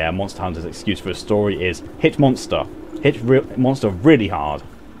 well, yeah, Monster Hunter's excuse for a story is hit monster. Hit monster really hard.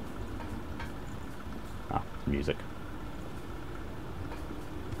 Ah, music.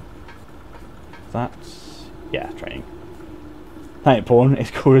 That's... yeah, training. That ain't porn,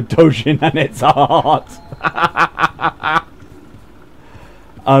 it's called a dojin and it's art.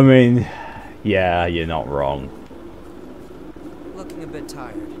 I mean, yeah, you're not wrong. Looking a bit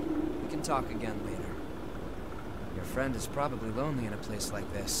tired. We can talk again later. Your friend is probably lonely in a place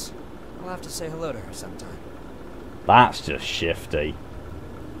like this. I'll have to say hello to her sometime. That's just shifty.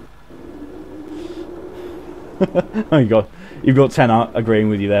 Oh, you've got 10 agreeing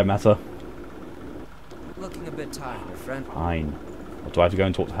with you there, Meta. Looking a bit tired, your friend. Fine. Well, do I have to go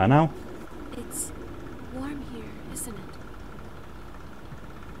and talk to her now? It's warm here, isn't it?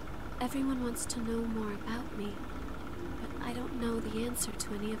 Everyone wants to know more about me, but I don't know the answer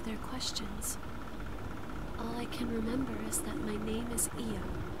to any of their questions. All I can remember is that my name is Io,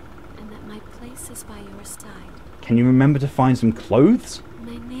 and that my place is by your side. Can you remember to find some clothes?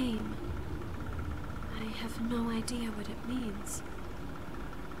 My name... I have no idea what it means.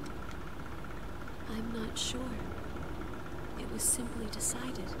 I'm not sure. It was simply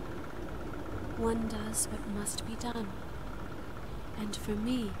decided. One does what must be done. And for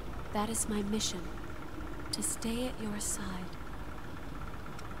me, that is my mission. To stay at your side.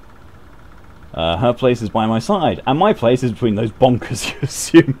 Her place is by my side, and my place is between those bonkers, you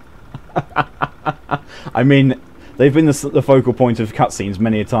assume. I mean, they've been the focal point of cutscenes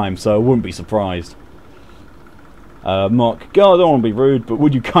many a time, so I wouldn't be surprised. Mark, God, I don't want to be rude, but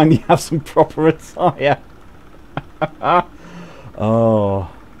would you kindly have some proper attire? Oh,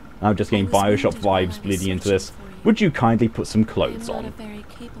 I'm just getting Bioshock vibes bleeding into this. Would you kindly put some I am clothes not on? a very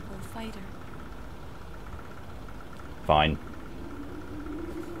capable fighter. Fine.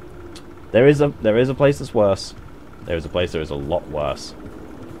 There is a place that's worse. There is a place that is a lot worse.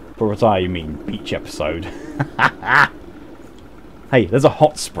 For retire, you mean beach episode. Hey, there's a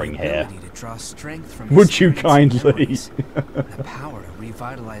hot spring here. To draw strength from Would you experience and kindly? memories, the power to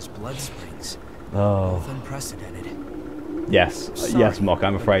revitalize blood springs. Oh. Both unprecedented. Yes, Sorry, yes, Mock,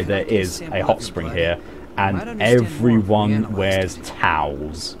 I'm but afraid can I there get a is sample a of hot your spring blood? here, You might and understand more if we everyone analyzed wears it.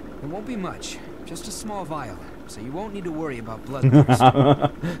 towels. It won't be much, just a small vial, so you won't need to worry about blood thirst. It'll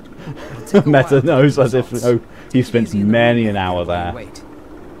take a while Meta to knows get as if results. he spent Easy in the many room an hour while you there. wait.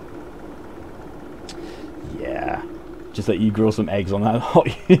 Yeah, just let you grill some eggs on that hot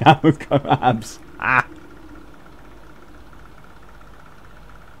Yamako abs. Ah.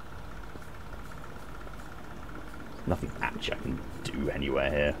 Nothing actually I can do anywhere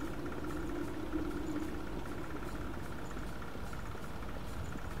here.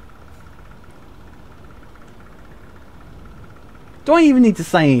 Do I even need to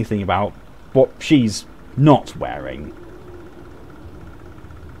say anything about what she's not wearing?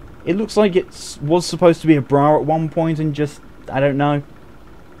 It looks like it was supposed to be a bra at one point and just, I don't know.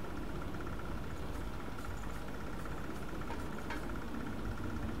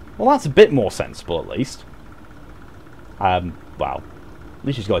 Well, that's a bit more sensible at least. Well, at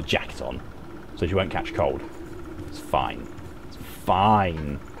least she's got a jacket on, so she won't catch cold. It's fine. It's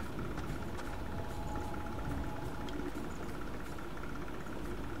fine.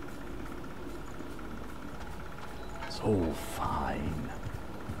 It's all fine.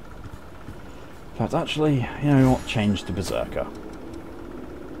 In fact, actually, you know what? Change to Berserker.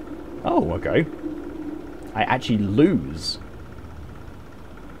 Oh, okay. I actually lose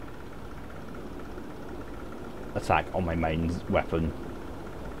attack on my main weapon.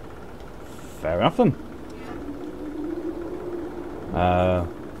 Fair enough then.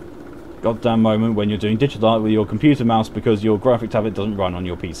 Goddamn moment when you're doing digital art with your computer mouse because your graphic tablet doesn't run on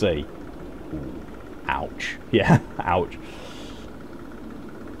your PC. Ooh. Ouch. Yeah, ouch.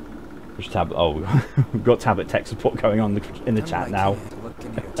 Which tablet? Oh, we've got tablet tech support going on in the chat now. Look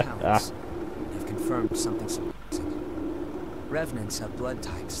into your talents. You've confirmed something surprising. Revenants have blood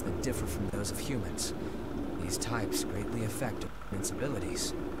types that differ from those of humans. These types greatly affect Revenant's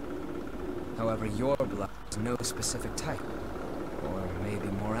abilities. However, your blood has no specific type. Or maybe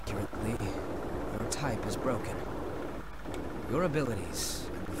more accurately, your type is broken. Your abilities,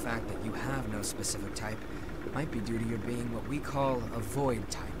 and the fact that you have no specific type, might be due to your being what we call a void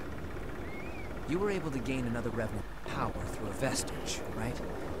type. You were able to gain another Revenant power through a vestige, right?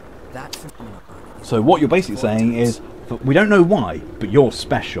 That phenomenon is So what you're basically void saying types. is, that we don't know why, but you're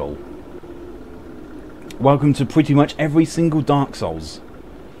special. Welcome to pretty much every single Dark Souls.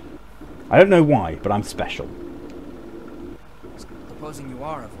 I don't know why, but I'm special. Supposing you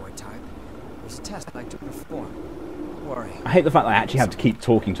are a void type, there's a test I'd like to perform. Don't worry. I hate the fact that I actually have to keep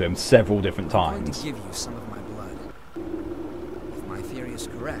talking to him several different I'm going to times. give you some of my blood. If my theory is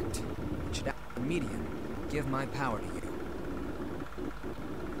correct, it should act as a medium, give my power to you.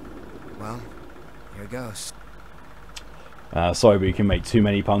 Well, here goes. Sorry, but you can make too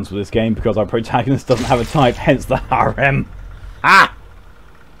many puns with this game because our protagonist doesn't have a type, hence the harem. Ah!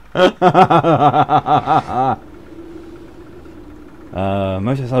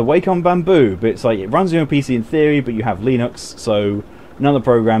 Most says Wake on Bamboo, but it's like it runs on your PC in theory, but you have Linux, so none of the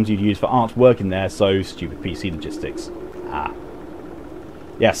programs you'd use for art work in there, so stupid PC logistics. Ah.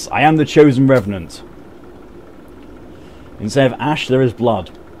 Yes, I am the chosen revenant. Instead of ash, there is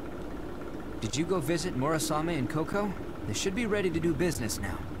blood. Did you go visit Murasame and Koko? They should be ready to do business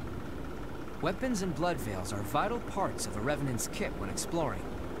now. Weapons and blood veils are vital parts of a Revenant's kit when exploring.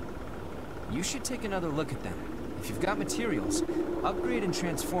 You should take another look at them. If you've got materials, upgrade and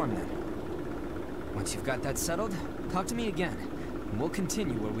transform them. Once you've got that settled, talk to me again, and we'll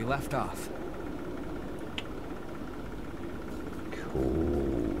continue where we left off.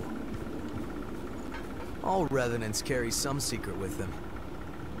 Cool. All Revenants carry some secret with them.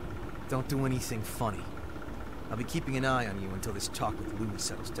 Don't do anything funny. I'll be keeping an eye on you until this talk with Louis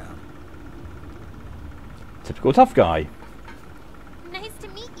settles down. Typical tough guy. Nice to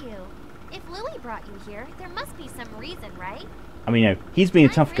meet you. If Louis brought you here, there must be some reason, right? I mean, you know, he's being a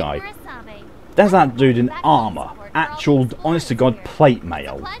I'm tough Rin guy. Murasame. There's that I'm dude in back armour. support for all the Actual, explorers honest-to-God here. plate It's a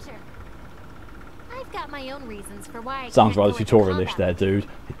mail. pleasure. I've got my own reasons for why I Sounds can't rather go into tutorialish combat. there, dude.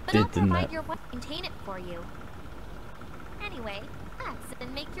 It But I'll did, didn't provide it? your weapon and maintain it for you. Anyway, relax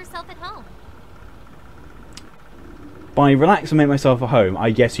and make yourself at home. By relax and make myself at home,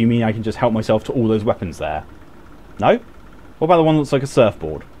 I guess you mean I can just help myself to all those weapons there. No? What about the one that looks like a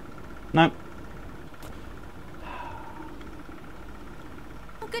surfboard? No.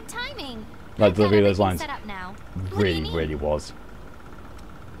 Like delivery of those lines. Set up now. Really, really was.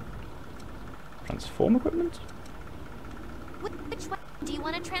 Transform equipment? Which one do you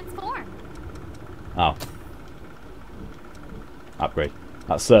want to transform? Oh. Upgrade.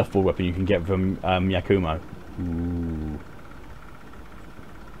 That surfboard weapon you can get from Yakumo. Ooh.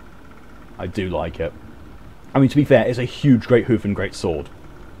 I do like it. I mean, to be fair, it's a huge great hoof and great sword.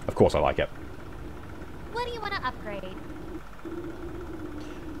 Of course I like it. What do you want to upgrade?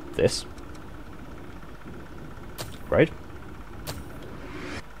 This. Upgrade.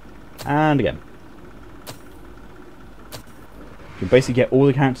 And again. You can basically get all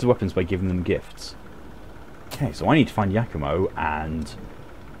the characters' weapons by giving them gifts. Okay, so I need to find Yakumo and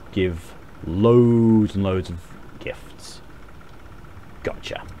give loads and loads of gifts.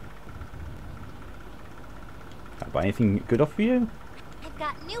 Gotcha. Can I buy anything good off for you? I've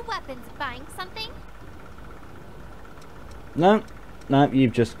got new weapons. Buying something? No, no,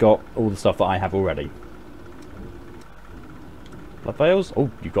 you've just got all the stuff that I have already. Blood veils? Oh,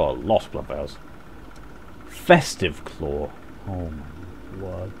 you've got a lot of blood veils. Festive claw. Oh my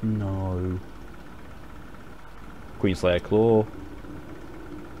word, no. Queenslayer claw.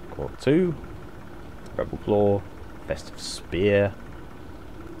 Claw 2. Rebel claw. Festive spear.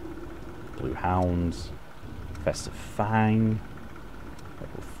 Blue hounds. Festive fang.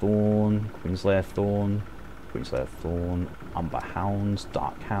 Rebel thorn. Queenslayer thorn. Queenslayer thorn. Umber hounds.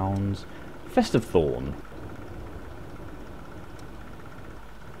 Dark hounds. Festive thorn.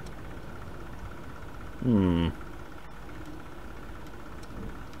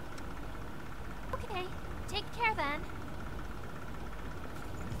 Okay, take care then.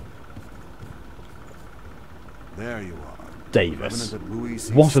 There you are. Davis. Revenant at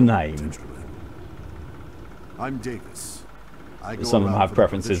Louis What a Cecil, name. Tenderloin. I'm Davis. I go Some of them around have for the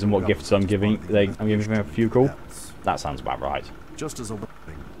preferences in what provincial gifts I'm giving. government I'm giving them a few cool. Yes. That sounds about right. Just as a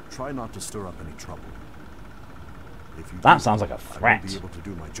warning, try not to stir up any trouble. If you That do, sounds like a I threat. won't be able to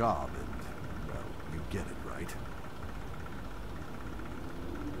do my job, and well, you get it, right?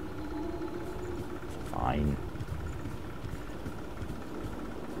 Fine.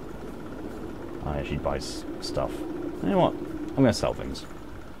 Oh yeah, she buys stuff. You know what? I'm gonna sell things.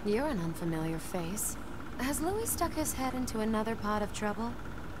 You're an unfamiliar face. Has Louis stuck his head into another pot of trouble?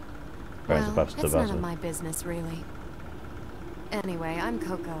 Where's the Well, purpose of it's the none of vessel? my business, really. Anyway, I'm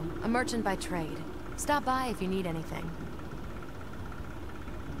Coco, a merchant by trade. Stop by if you need anything.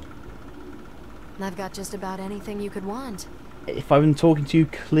 I've got just about anything you could want. If I've been talking to you,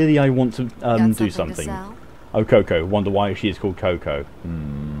 clearly I want to Got do to something. sell? Oh, Coco. Wonder why she is called Coco.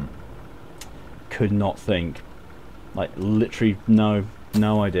 Could not think. Like, literally, no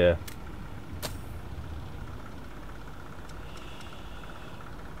idea.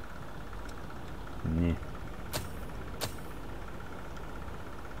 Yeah.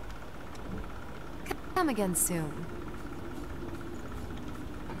 Come again soon.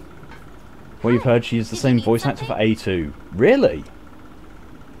 Well, you've heard she is the Did you same need voice actor for something? A2. Really?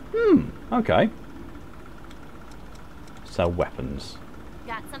 Okay. Sell weapons.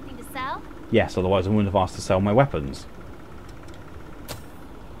 Got something to sell? Yes, otherwise I wouldn't have asked to sell my weapons.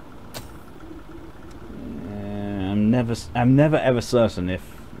 I'm never ever certain if,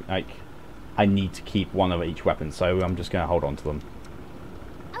 like, I need to keep one of each weapon, so I'm just going to hold on to them.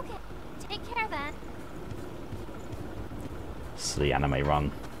 Okay, take care then. Silly anime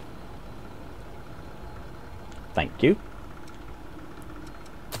run. Thank you.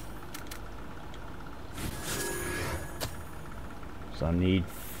 So I need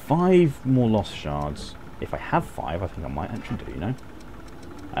 5 more lost shards. If I have 5, I think I might actually do, you know?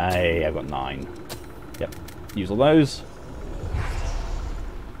 Hey, I've got 9. Yep. Use all those.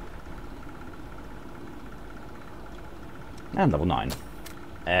 And level 9.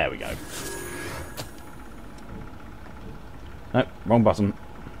 There we go. Nope, wrong button.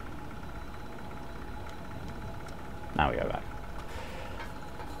 Now we go back.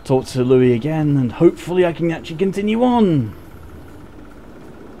 Talk to Louis again, and hopefully I can actually continue on.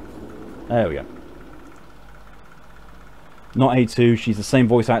 There we go. Not A2, she's the same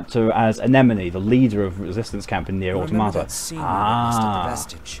voice actor as Anemone, the leader of resistance camp in Nier Remember Automata. that scene we witnessed at the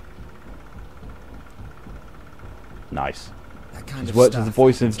vestige? Nice. That kind She's of worked as the stuff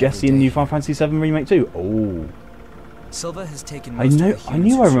voice of happens Jessie every in the day. new Final Fantasy VII Remake too. Oh, Silva has taken I most knew of the I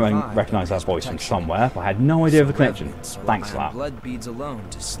knew humans I who survived recognised under that his voice from protection. somewhere, but I had no idea of the So connection. revenants rely Thanks for on that. blood beads alone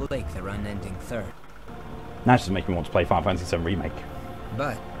to slake their unending thirst. Now it's just making me want to play Final Fantasy VII Remake.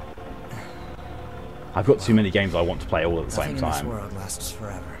 But I've got too many games I want to play all at the same nothing in this time. world lasts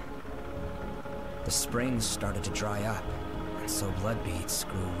forever. The springs started to dry up, and so blood beads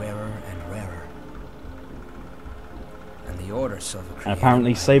grew rarer and rarer. And the Order Silver And created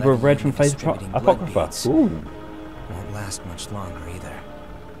apparently by Saber of Red from levying and Faith distributing blood Apocrypha. beads Ooh. won't last much longer either.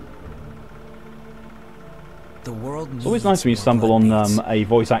 The world It's always nice when you stumble on a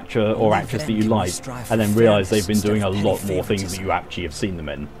voice actor or actress that you like, and then realise they've been doing a lot more things that you actually have seen them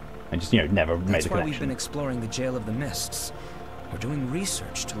in, and just, you know, never made a That's why we've been connection. exploring the Jail of the Mists. We're doing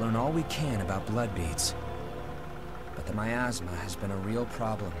research to learn all we can about blood beads. But the miasma has been a real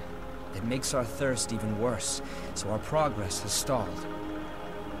problem. It makes our thirst even worse, so our progress has stalled.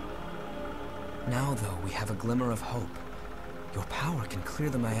 Now, though, we have a glimmer of hope. Your power can clear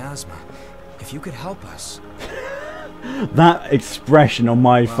the miasma. If you could help us. That expression on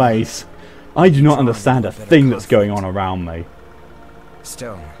my face. I do not understand a thing that's going on around me.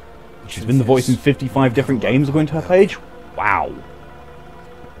 Still, She's been the voice in 55 different games according to her page? Wow.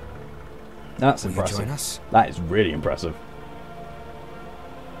 That's Will you impressive. join us? That is really impressive.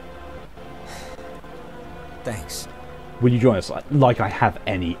 Thanks. Will you join us like I have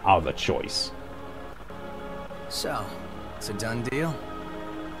any other choice? So, it's a done deal?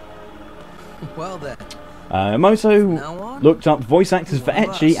 Well then. Moto Now on? looked up voice actors for One of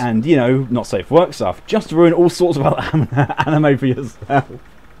ecchi us. and, you know, not safe for work stuff, just to ruin all sorts of other anime for yourself.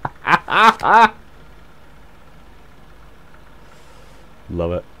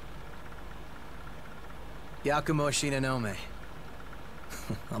 Love it. Yakumo Shinonome.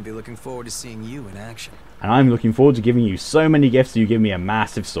 I'll be looking forward to seeing you in action. And I'm looking forward to giving you so many gifts you give me a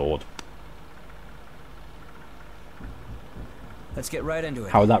massive sword. Let's get right into it.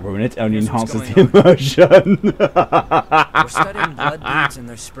 How would that ruin it? It only Here's what's enhances going the immersion. We're studying blood beads and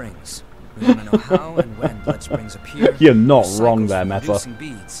their springs. We want to know how and when blood springs appear. You're not the wrong cycles there, for Meta. producing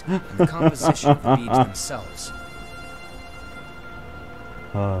beads, and the composition of the beads themselves.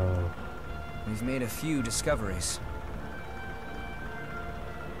 Oh. We've made a few discoveries.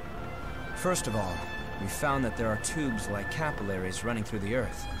 First of all, we found that there are tubes like capillaries running through the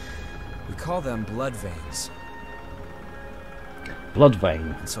earth. We call them blood veins. Blood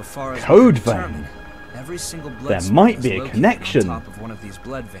vein. And so far as Code we can determine, vein. every single blood There spring might is be a located connection. on top of one of these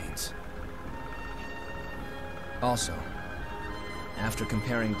blood veins. Also, after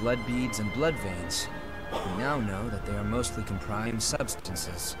comparing blood beads and blood veins, we now know that they are mostly comprised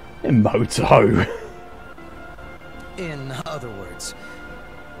substances. Moto. In other words,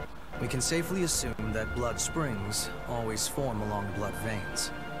 we can safely assume that blood springs always form along blood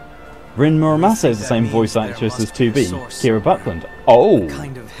veins. Rin Muramasa is the same voice actress as 2B, Kira Buckland. Oh,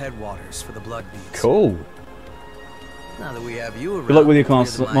 Kind of headwaters for the blood beads. cool. Now that we have you around, Good luck with your to clear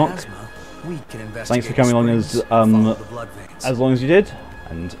class, the Mark. miasma, we can investigate Thanks for coming along springs, follow the blood veins. as long as you did,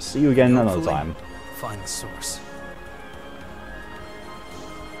 and see you again another Hopefully, time. Find the source.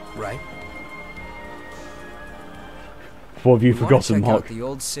 Right? What have you We wanna forgotten, check out Mark? the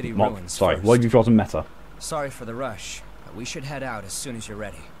old city Mark, ruins sorry, first. what have you forgotten, Meta? Sorry for the rush, but we should head out as soon as you're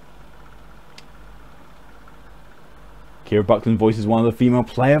ready. Kira Buckland voices one of the female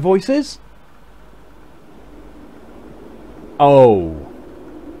player voices? Oh.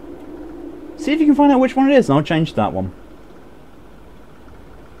 See if you can find out which one it is, and I'll change that one.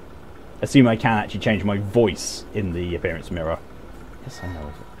 Assume I can actually change my voice in the appearance mirror. Yes, I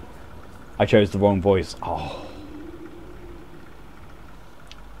know. I chose the wrong voice. Oh.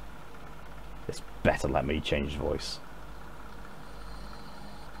 It's better let me change voice.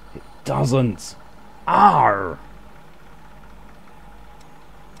 It doesn't. Arr!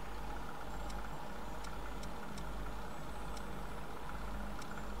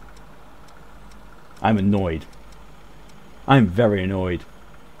 I'm annoyed. I'm very annoyed.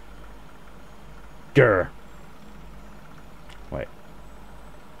 Grr. Wait.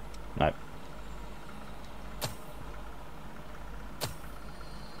 No.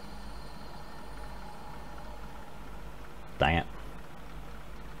 Dang it.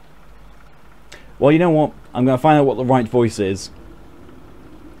 Well, you know what? I'm going to find out what the right voice is.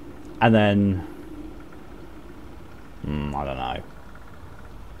 And then... I don't know.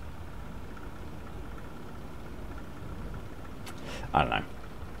 I don't know.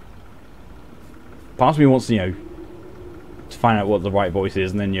 Part of me wants, you know, to find out what the right voice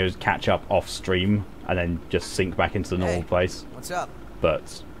is and then, you know, catch up off stream and then just sink back into the normal place. What's up?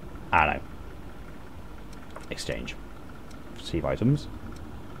 But, I don't know. Exchange. Receive items.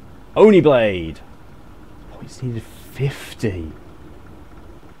 Oni Blade! Points needed 50.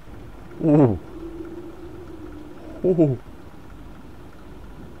 Ooh. Ooh.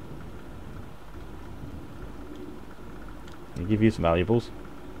 I'll give you some valuables.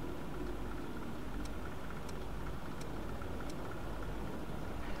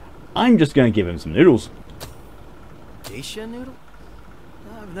 I'm just going to give him some noodles. Geisha noodle?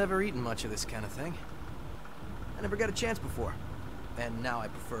 I've never eaten much of this kind of thing. I never got a chance before. And now I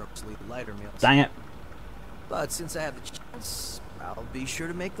prefer mostly lighter meals. Dang it. But since I have the chance, I'll be sure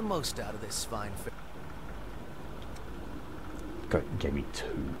to make the most out of this fine fare. Go, give me 2.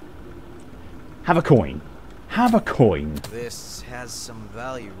 Have a coin. Have a coin. This has some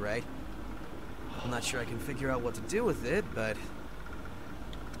value, right? I'm not sure I can figure out what to do with it, but...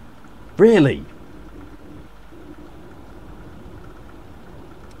 Really?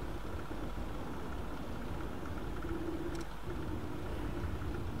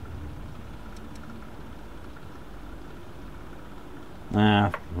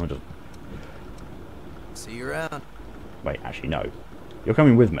 We'll just... See you around. Wait, actually, no. You're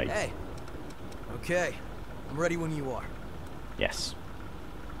coming with me. Hey. Okay. I'm ready when you are. Yes.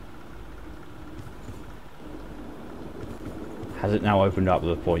 Has it now opened up to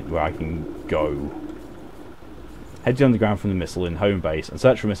the point where I can go? Head to the underground from the missile in home base and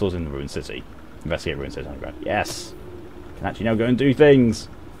search for missiles in the ruined city. Investigate ruined city underground. Yes! Can actually now go and do things!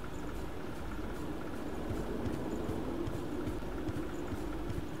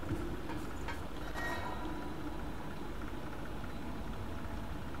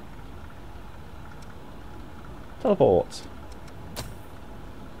 Teleport!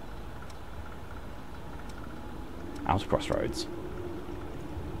 Out of Crossroads.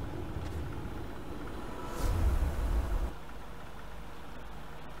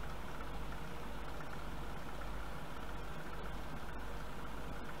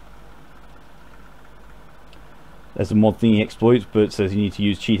 There's a mod thingy exploits, but it says you need to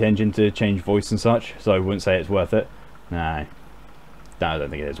use cheat engine to change voice and such, so I wouldn't say it's worth it. No, I don't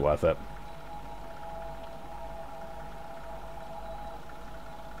think it is worth it.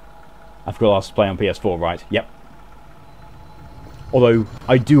 I've got to play on PS4, right? Yep. Although,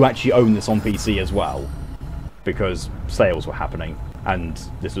 I do actually own this on PC as well, because sales were happening, and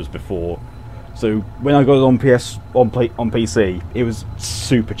this was before. So, when I got it on PC, it was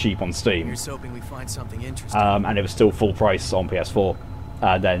super cheap on Steam. Here's hoping we find something interesting. And it was still full price on PS4.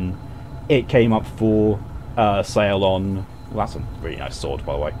 Then, it came up for sale on... Well, that's a really nice sword,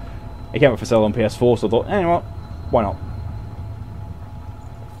 by the way. It came up for sale on PS4, so I thought, you know what? Why not?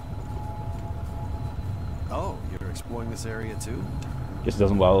 Oh, you're exploring this area too? Just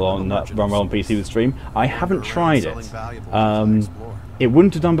doesn't well on run well on PC with stream. I haven't tried it. It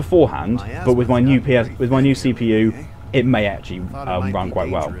wouldn't have done beforehand, but with my new CPU, it may actually run quite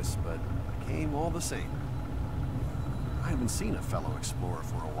well. But came all the same. I haven't seen a fellow explorer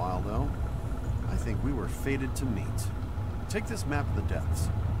for a while though. I think we were fated to meet. Take this map of the depths.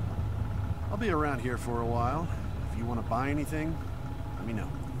 I'll be around here for a while. If you want to buy anything, let me know.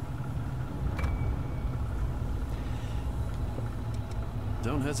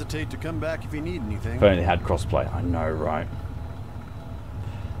 Don't hesitate to come back if you need anything. If only they had crossplay. I know, right?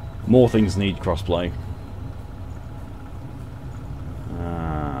 More things need crossplay.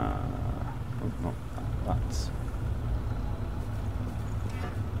 That's...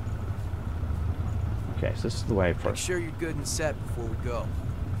 Okay, so this is the way Make sure you're good and set before we go.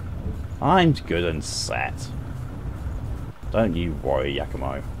 I'm good and set. Don't you worry,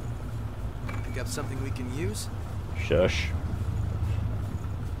 Yakumo. Pick up something we can use? Shush.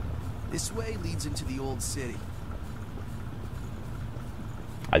 This way leads into the old city.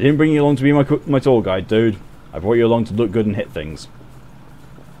 I didn't bring you along to be my tour guide, dude. I brought you along to look good and hit things.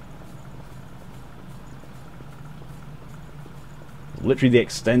 Literally the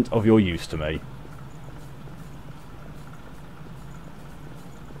extent of your use to me.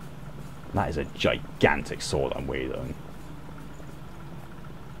 That is a gigantic sword I'm wielding.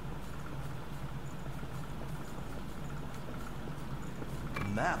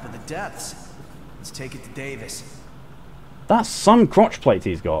 Map of the depths. Let's take it to Davis. That's some crotch plate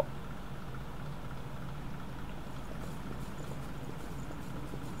he's got.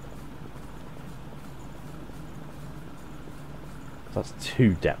 That's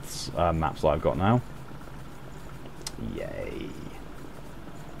 2 depths maps that I've got now. Yay.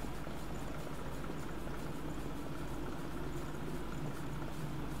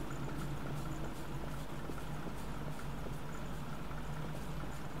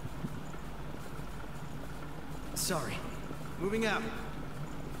 Sorry. Moving out.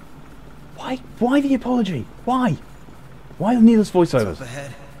 Why the apology? Why? Why the needless voiceovers? Up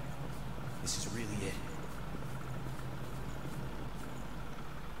ahead. This is really it.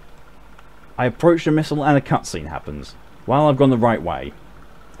 I approach a missile and a cutscene happens. While I've gone the right way.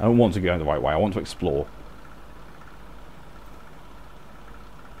 I don't want to go the right way, I want to explore.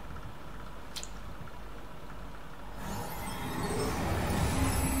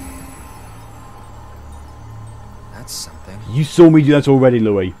 That's something. You saw me do that already,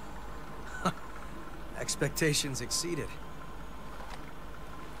 Louis. Expectations exceeded.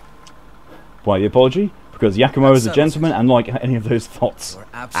 Why the apology? Because Yakumo is a gentleman and like any of those thoughts. You're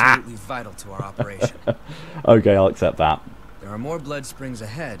absolutely vital to our operation. Okay, I'll accept that. There are more blood springs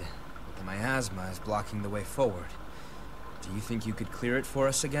ahead, but the miasma is blocking the way forward. Do you think you could clear it for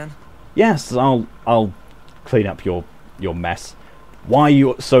us again? Yes, I'll clean up your mess. Why are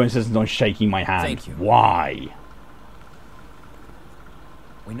you so insistent on shaking my hand? Thank you. Why?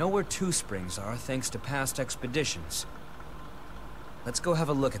 We know where two springs are thanks to past expeditions. Let's go have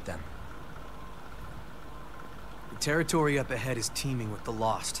a look at them. The territory up ahead is teeming with the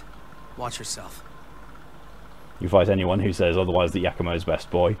lost. Watch yourself. You fight anyone who says otherwise that Yakumo's best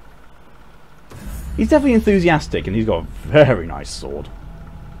boy. He's definitely enthusiastic and he's got a very nice sword.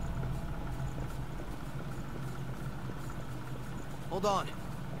 Hold on.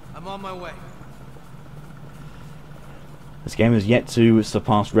 I'm on my way. This game has yet to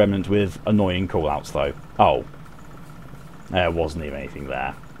surpass Remnant with annoying callouts though. Oh. There wasn't even anything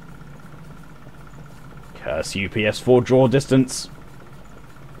there. Curse you, PS4 draw distance.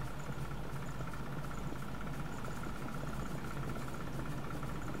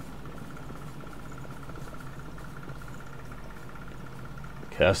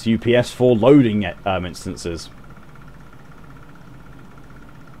 Curse you, PS4 loading instances.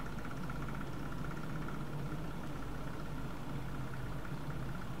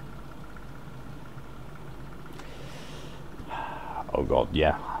 Oh god,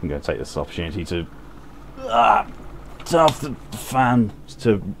 yeah, I'm going to take this opportunity to turn off the fan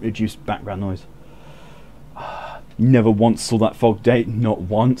to reduce background noise. Never once saw that fog date, not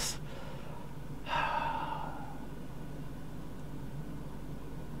once.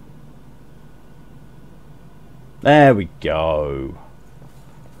 There we go.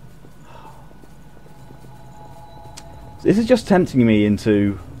 This is just tempting me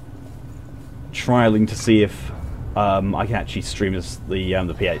into trialing to see if I can actually stream this, the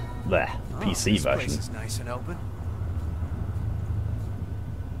PC this version. Place is nice and open.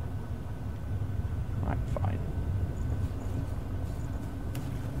 Right, fine.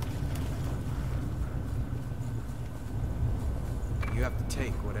 You have to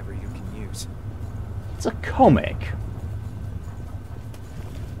take whatever you can use. It's a comic.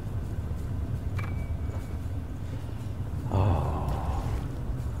 Oh.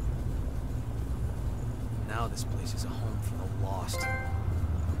 Now this place is a home for the lost.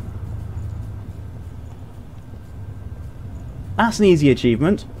 That's an easy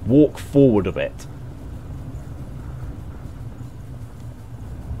achievement. Walk forward a bit.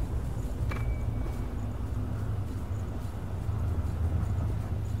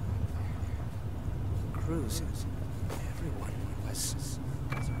 Cruises. Everyone was...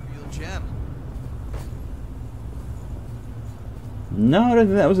 It's a real gem. No, I don't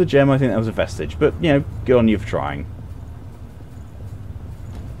think that was a gem. I think that was a vestige. But, you know, good on you for trying.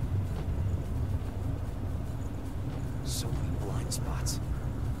 So many blind spots.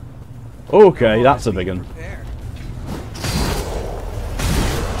 Okay, that's a big one. Prepared.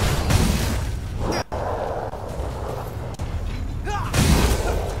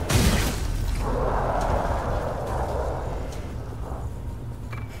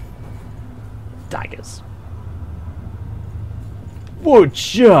 Daggers.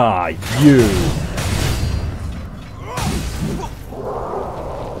 Would ya, you?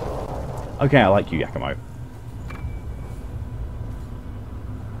 Okay, I like you, Yakumo.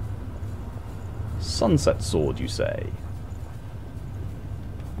 Sunset sword, you say?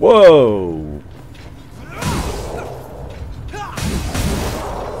 Whoa!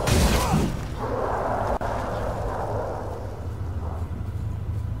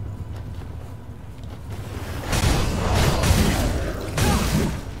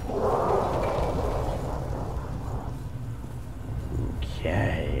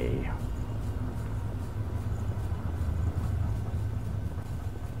 Okay.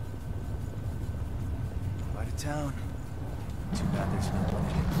 Out of town. Too bad there's no one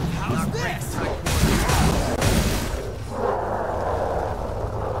in it. How's this?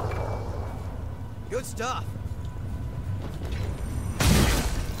 Good stuff.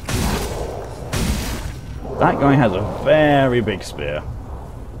 That guy has a very big spear.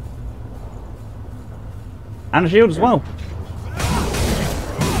 And a shield as well.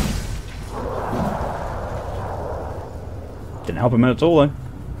 Didn't help him at all though.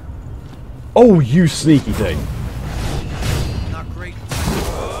 Oh, you sneaky thing. Not great.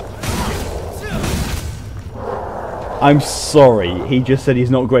 I'm sorry, he just said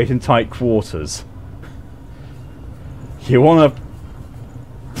he's not great in tight quarters. You wanna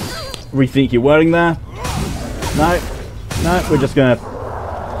rethink your wording there? No, no, we're just gonna...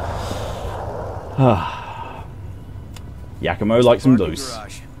 Yakumo likes him Parking loose.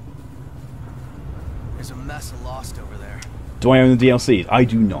 garage. There's a mess of Lost over there. Do I own the DLCs? I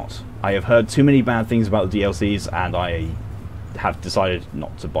do not. I have heard too many bad things about the DLCs, and I have decided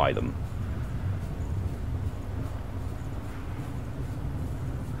not to buy them.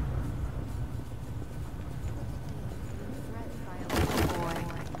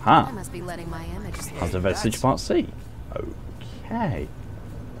 I Huh. must be letting my image slip. Hunter Vestige Part C. Okay.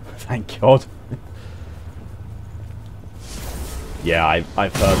 Thank God. Yeah,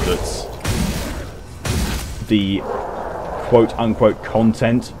 I've heard that the quote-unquote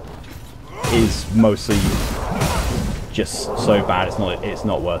content is mostly just so bad it's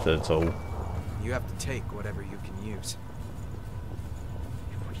not worth it at all. You have to take whatever you can use.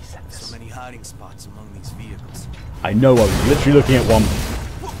 You've already said this. So many hiding spots among these vehicles. I know, I was literally looking at one.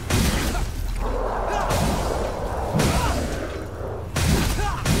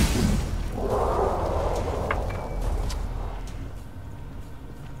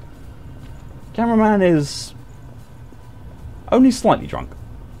 Cameraman is only slightly drunk.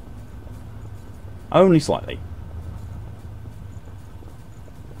 Only slightly.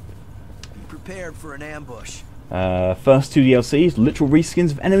 Be prepared for an ambush. First two DLCs, literal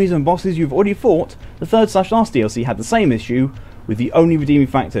reskins of enemies and bosses you've already fought. The third/last DLC had the same issue, with the only redeeming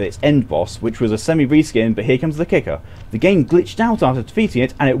factor its end boss, which was a semi-reskin, but here comes the kicker. The game glitched out after defeating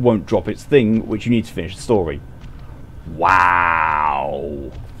it, and it won't drop its thing, which you need to finish the story.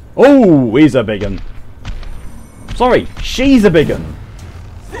 Wow. Oh, he's a big un. Sorry, she's a big un.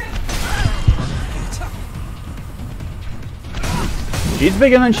 She's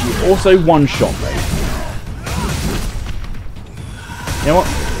bigger and she also one-shot me. You know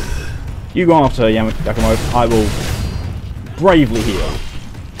what? You go after Yakumo. I will bravely heal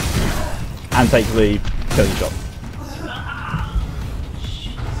and take the killing shot.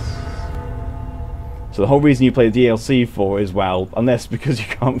 So the whole reason you play the DLC for is, well, unless because you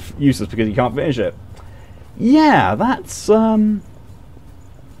can't useless because you can't finish it. Yeah, that's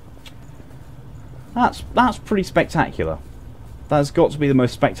pretty spectacular. That's got to be the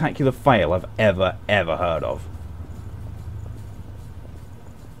most spectacular fail I've ever heard of.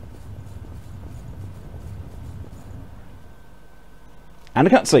 And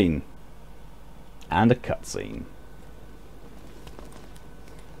a cutscene. And a cutscene.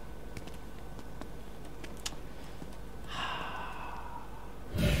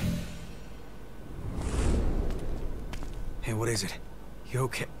 Hey, what is it? You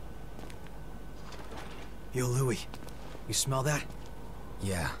okay? Yo, Louis. You smell that?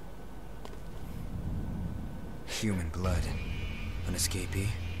 Yeah. Human blood. An escapee?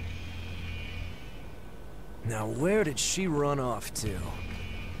 Now, where did she run off to?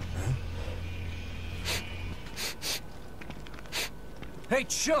 Huh? Hey,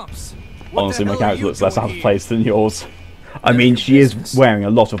 chumps! Honestly, my character looks less out of place than yours. I mean, she is wearing a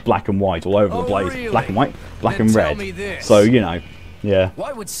lot of black and white all over the place. Really? Black and white, black Then and tell red. me this. So, you know, yeah.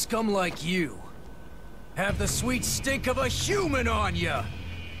 Why would scum like you have the sweet stink of a human on you?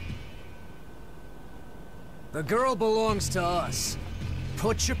 The girl belongs to us.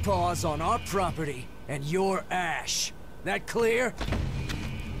 Put your paws on our property and your ash. That clear?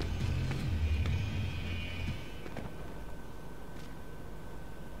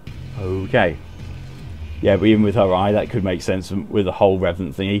 Okay. Yeah, but even with her eye, that could make sense with the whole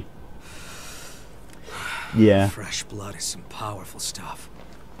Revenant thingy. Yeah. Fresh blood is some powerful stuff.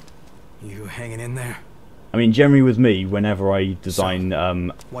 You hanging in there? I mean, generally with me, whenever I design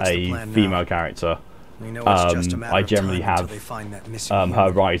what's the a plan female now? character, We know it's just a matter I of generally time until have they find that missing her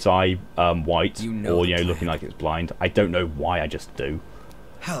human. right eye white, You know or, the you know, plan. looking like it's blind. I don't know why, I just do.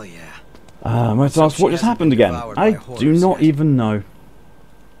 Hell yeah. Let's So ask she what just hasn't happened been again. devoured by I horrors do not yet. even know.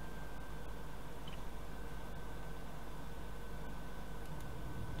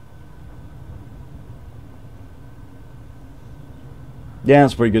 Yeah,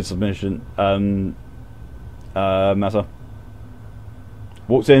 that's a pretty good submission. Massa.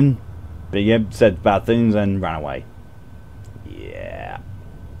 Walked in, Big Eb said bad things and ran away. Yeah.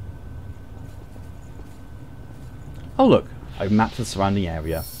 Oh look, I've mapped the surrounding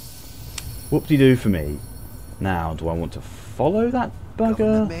area. Whoop-de-doo for me. Now, do I want to follow that bugger?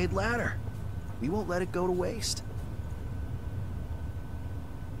 Government-made ladder. We won't let it go to waste.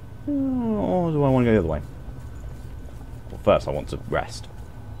 Or do I want to go the other way? Well, first I want to rest.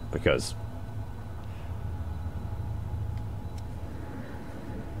 Because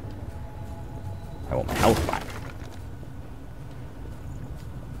I want my health back.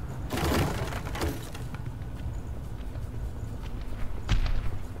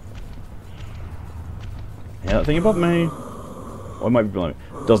 Yeah, that thing above me. Or it might be below me.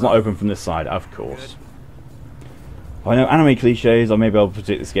 Does not open from this side, of course. I know anime cliches, I may be able to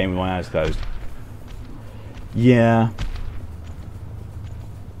predict this game with my eyes closed. Yeah.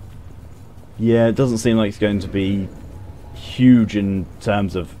 Yeah, it doesn't seem like it's going to be huge in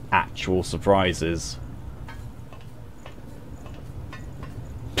terms of actual surprises.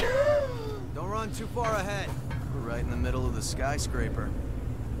 Don't run too far ahead. We're right in the middle of the skyscraper.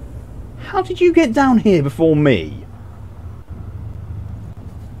 How did you get down here before me?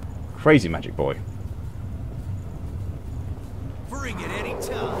 Crazy magic boy. Bring it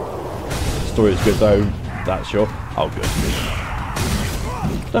anytime. Story is good though, that's sure. Oh, good.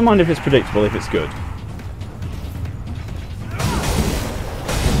 Don't mind if it's predictable, if it's good.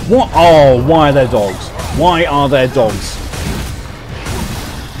 What? Oh, why are there dogs? Why are there dogs?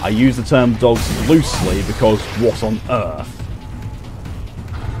 I use the term dogs loosely because what on earth?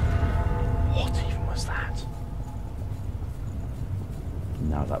 What even was that?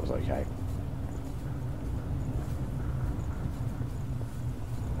 No, that was okay.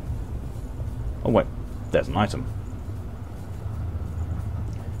 Oh wait, there's an item.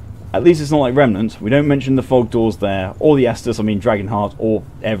 At least it's not like Remnant. We don't mention the fog doors there, or the Estus, I mean Dragonheart, or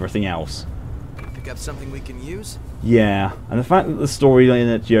everything else. Pick up something we can use? Yeah, and the fact that the storyline,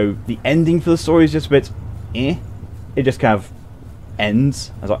 that the ending for the story is just a bit, eh. It just kind of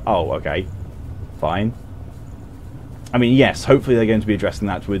ends. I was like, oh, okay, fine. I mean, yes, hopefully they're going to be addressing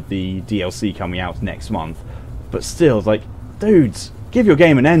that with the DLC coming out next month. But still, it's like, dudes, give your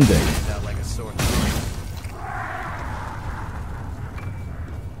game an ending. Like a sore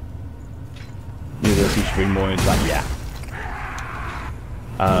University stream more into that, yeah.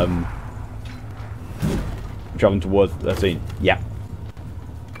 Traveling towards 13, yeah.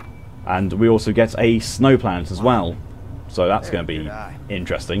 And we also get a snow planet as well, so that's going to be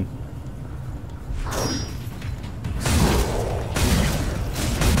interesting.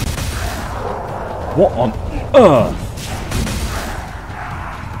 What on earth?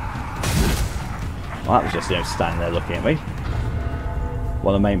 Well, that was just, standing there looking at me.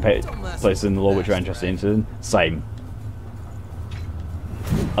 One of the main places in the lore which we're interested in. Same.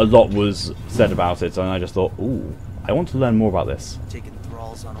 A lot was said about it, and I just thought, ooh, I want to learn more about this. Taking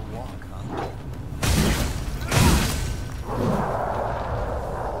thralls on a walk, huh?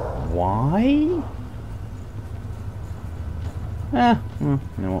 Why? You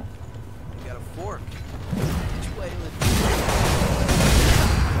know what? You got a fork. Which way to it?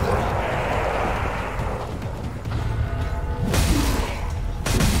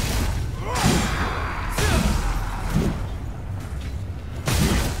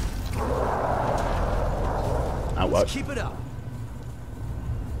 That works. Keep it up.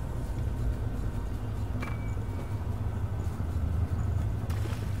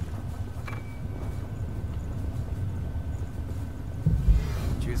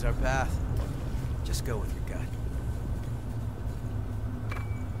 Choose our path. Just go with your gut.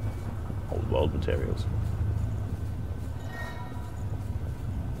 Old world materials.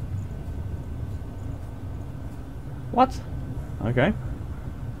 What? Okay.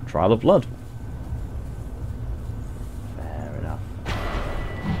 Trial of Blood. Fair enough.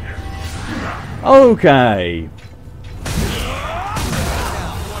 Okay.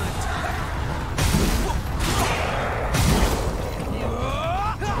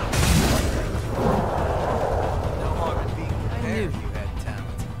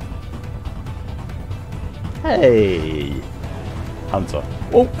 Hey, Hunter.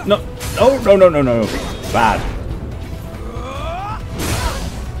 Oh no! No! No! No! No! No! Bad.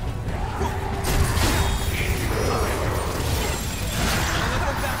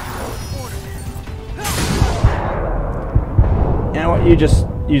 You know what? You just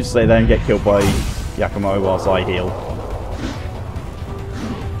stay there and get killed by Yakumo whilst I heal.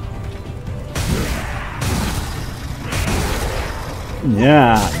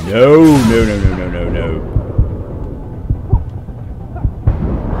 Yeah. No! No! No! No! No! No! No!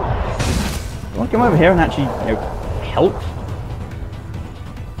 Come over here and actually, help.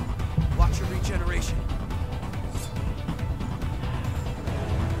 Watch your regeneration.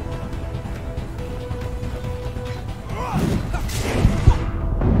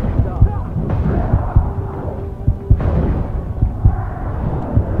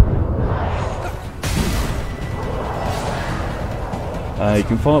 You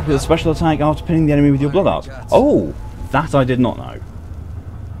can follow up with a special attack after pinning the enemy with your blood art. Oh, that I did not know.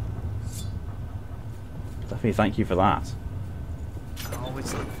 Definitely thank you for that. I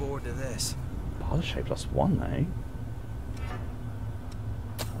always look forward to this. Power shape +1, eh?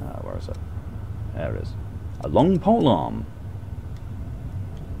 Where is it? There it is. A long pole arm.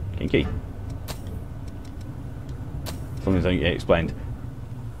 Kinky. Something's don't get explained.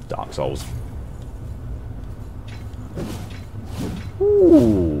 Dark Souls.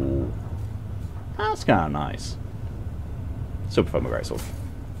 Ooh. That's kind of nice. Still prefer my greatsword.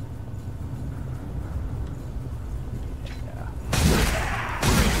 Yeah.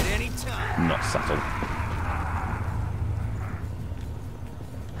 Not subtle.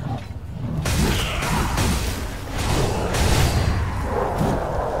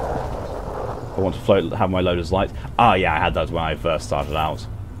 I want to float, have my loader's lights. Ah, yeah, I had those when I first started out.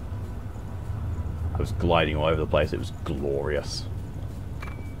 I was gliding all over the place. It was glorious.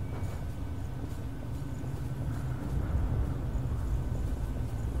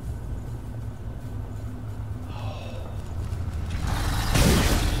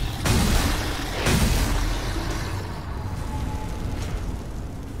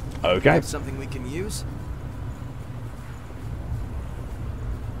 Okay. Have something we can use?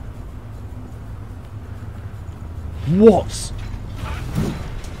 What?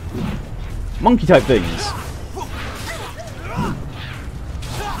 Monkey type things.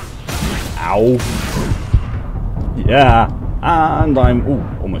 Ow. Yeah. And I'm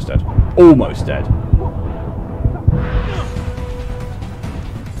almost dead. Almost dead.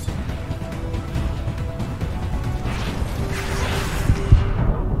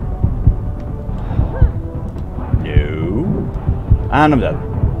 No. And I'm dead.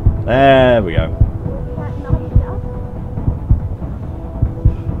 There we go.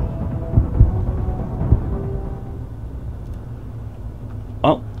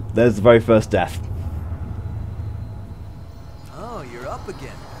 Oh, there's the very first death. Oh, you're up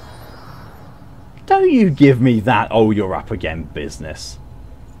again. Don't you give me that, oh, you're up again business.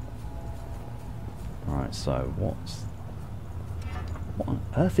 Alright, so what on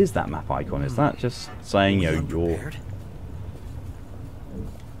earth is that map icon? Is that just saying, you know,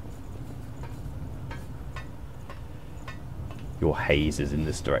 your haze is in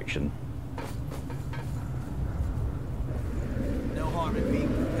this direction? No harm in being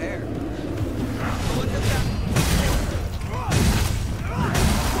prepared.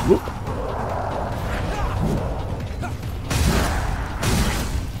 Whoop.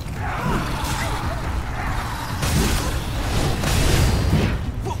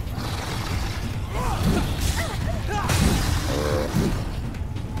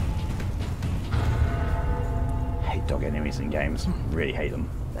 Hate dog enemies in games. Really hate them.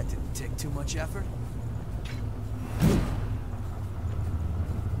 That didn't take too much effort.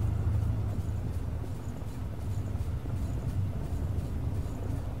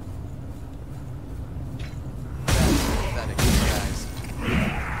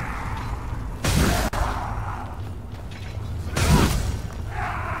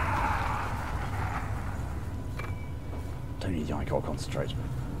 Don't need the icon, concentrate.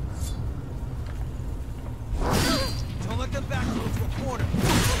 Don't let them back into a corner.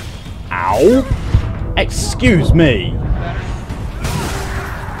 Ow! Excuse me!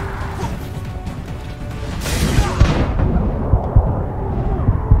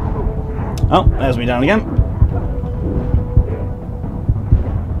 Oh, there's me down again.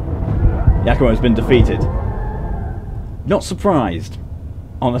 Yakumo's been defeated. Not surprised,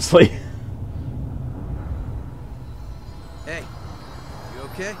 honestly. Hey, you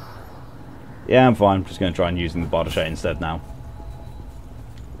okay? Yeah, I'm fine. I'm just going to try and use the Bardache instead now.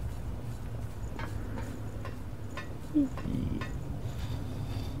 Bring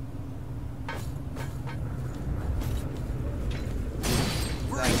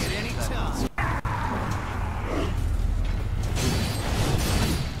it anytime.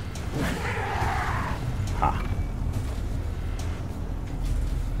 Ha.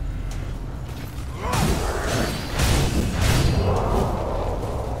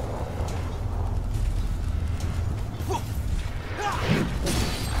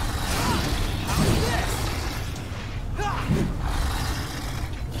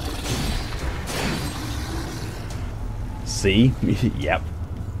 See? Yep.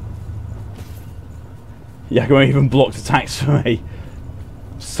 Yakumo even blocked attacks for me.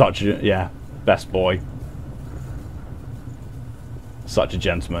 Such a, yeah, best boy. Such a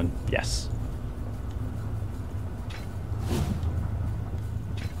gentleman, yes.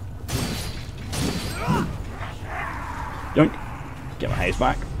 Yoink. Get my haze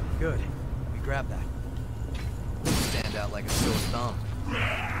back. Good. We grabbed that. Stand out like a sore thumb.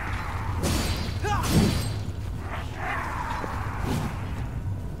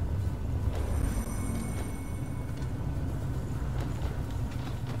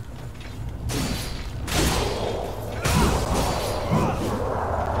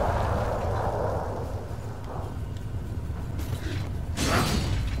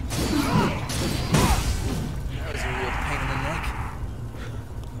 That was a real pain in the neck.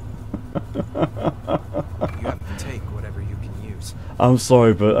 You have to take whatever you can use. I'm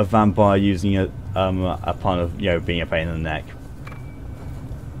sorry, but a vampire using a pun of, you know, being a pain in the neck.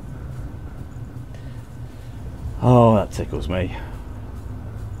 Oh, that tickles me.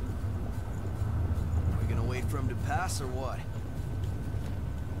 Are we gonna wait for him to pass or what?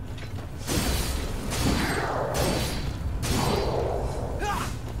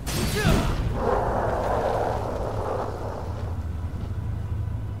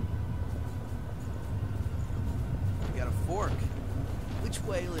 We got a fork. Which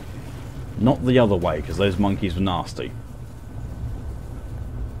way will it be? Not the other way, because those monkeys were nasty.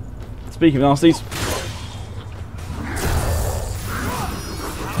 Speaking of nasties,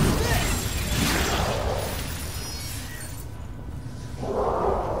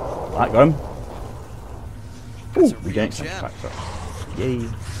 that got him. Ooh, we gained some factor. Yay.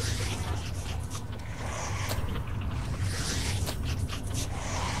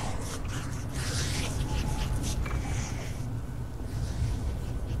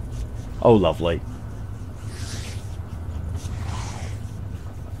 Oh, lovely.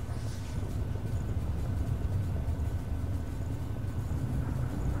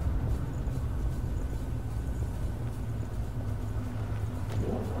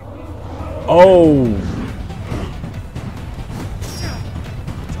 Oh!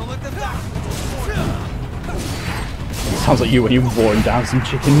 Sounds like you when you were boring down some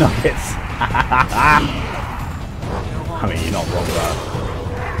chicken nuggets. I mean, you're not wrong with that.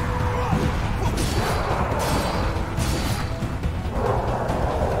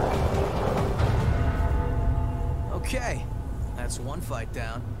 Okay, that's one fight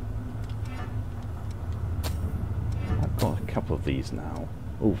down. I've got a couple of these now.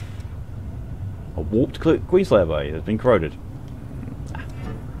 Oof. A warped Queenslayer blade has been corroded.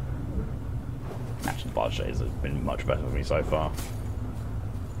 Actually, the barge shades have been much better for me so far.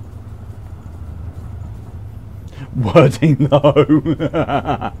 Wording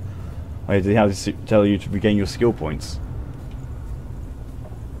though. Wait, did he have to tell you to regain your skill points?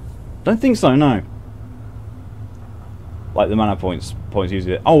 Don't think so. No. Like the mana points used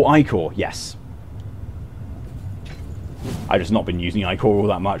it. Oh, Ichor, yes. I've just not been using Ichor all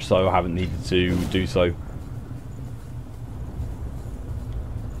that much, so I haven't needed to do so.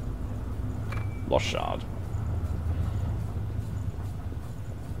 Lost Shard.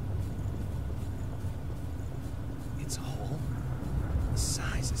 It's a hole. The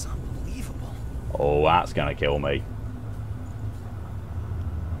size is unbelievable. Oh, that's gonna kill me.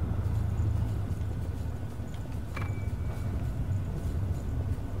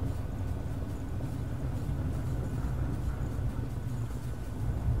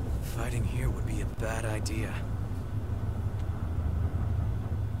 Fighting here would be a bad idea.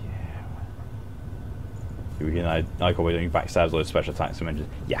 We can I call it doing backstabs or special attacks and just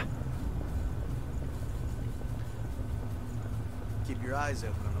yeah. Keep your eyes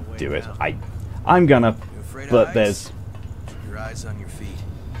open on the way Do it. down. I'm gonna, You afraid of but heights? there's Keep your eyes on your feet.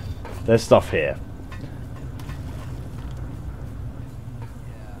 stuff here.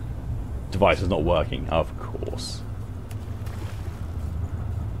 Yeah. Device is not working, of course.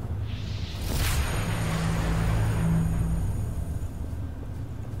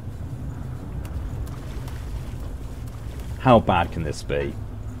 How bad can this be?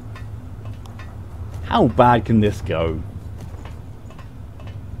 How bad can this go?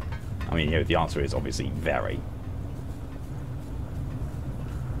 I mean, you know, the answer is obviously very.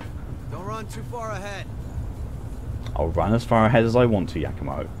 Don't run too far ahead. I'll run as far ahead as I want to,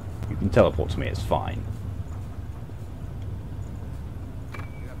 Yakumo. You can teleport to me, it's fine.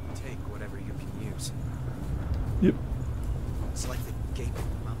 You have to take whatever you can use. Yep. It's like the gaping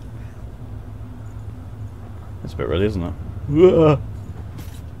mountain of hell. That's a bit really, isn't it?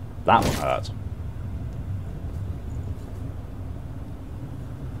 That one hurt.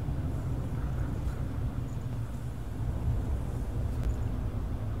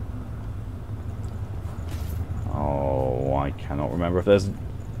 Oh, I cannot remember if there's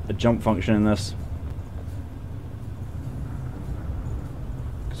a jump function in this.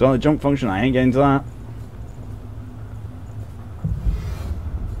 Because on the jump function, I ain't getting to that.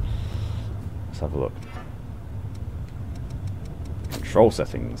 Let's have a look. Control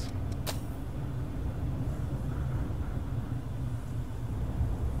settings.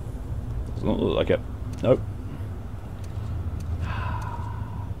 Does not look like it. Nope.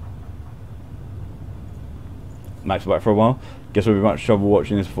 Max back for a while. Guess we'll be much trouble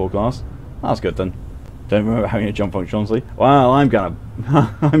watching this forecast. That's good then. Don't remember having a jump function, honestly. Well, I'm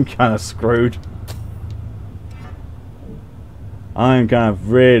kinda screwed. I'm kind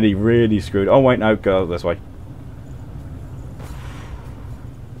of really screwed. Oh wait, no, go this way.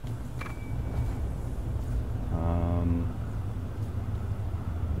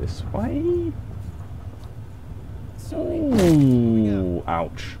 way. Ooh,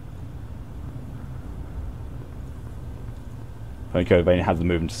 ouch. If only Code Vein had the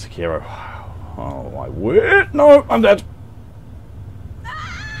movement to Sekiro. Oh, I would. No, I'm dead.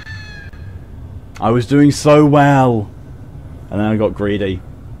 I was doing so well. And then I got greedy.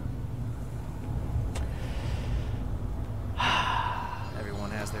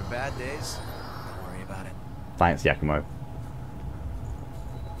 Everyone has their bad days. Don't worry about it. Thanks, Yakumo.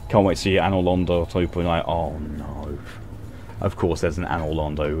 Can't wait to see Anor Londo 2.9. Oh no. Of course there's an Anor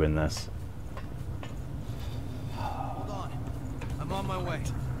Londo in this. Hold on. I'm on my way.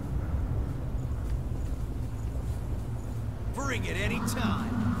 Bring it any time.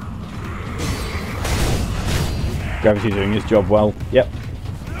 Gravity doing his job well. Yep.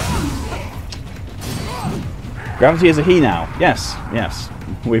 Gravity is a he now. Yes, yes.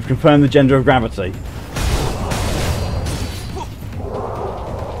 We've confirmed the gender of Gravity.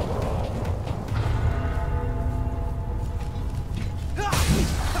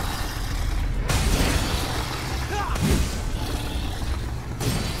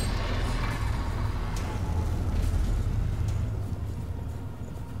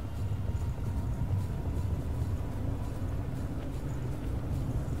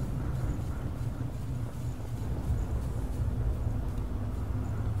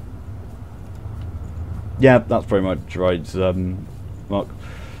 Yeah, that's pretty much right, Mark.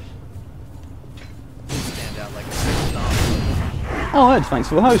 Stand out like a single dog. Oh, Ed, thanks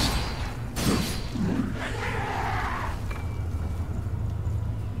for the host.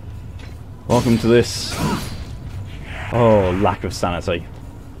 Welcome to this. Oh, lack of sanity.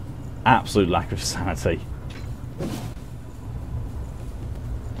 Absolute lack of sanity.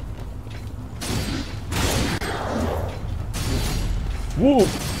 Whoa!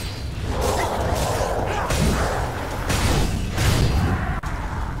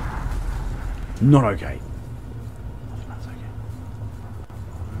 Not okay. That's okay.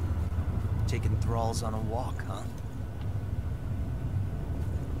 Taking thralls on a walk, huh?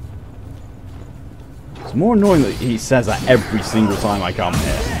 It's more annoying that he says that every single time I come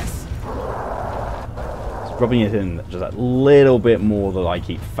here. It's rubbing it in just a little bit more that I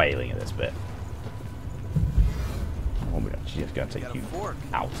keep failing at this bit. Oh, we're actually just going to take you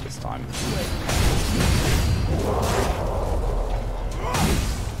out this time.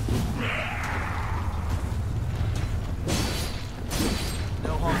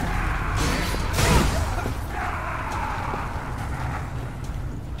 No harm.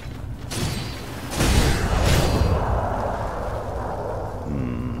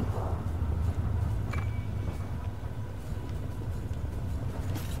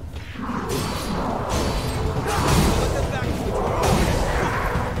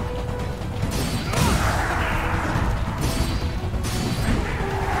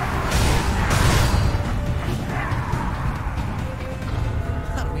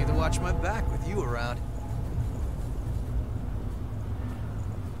 I don't need to watch my back with you around.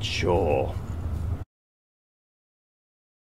 Sure.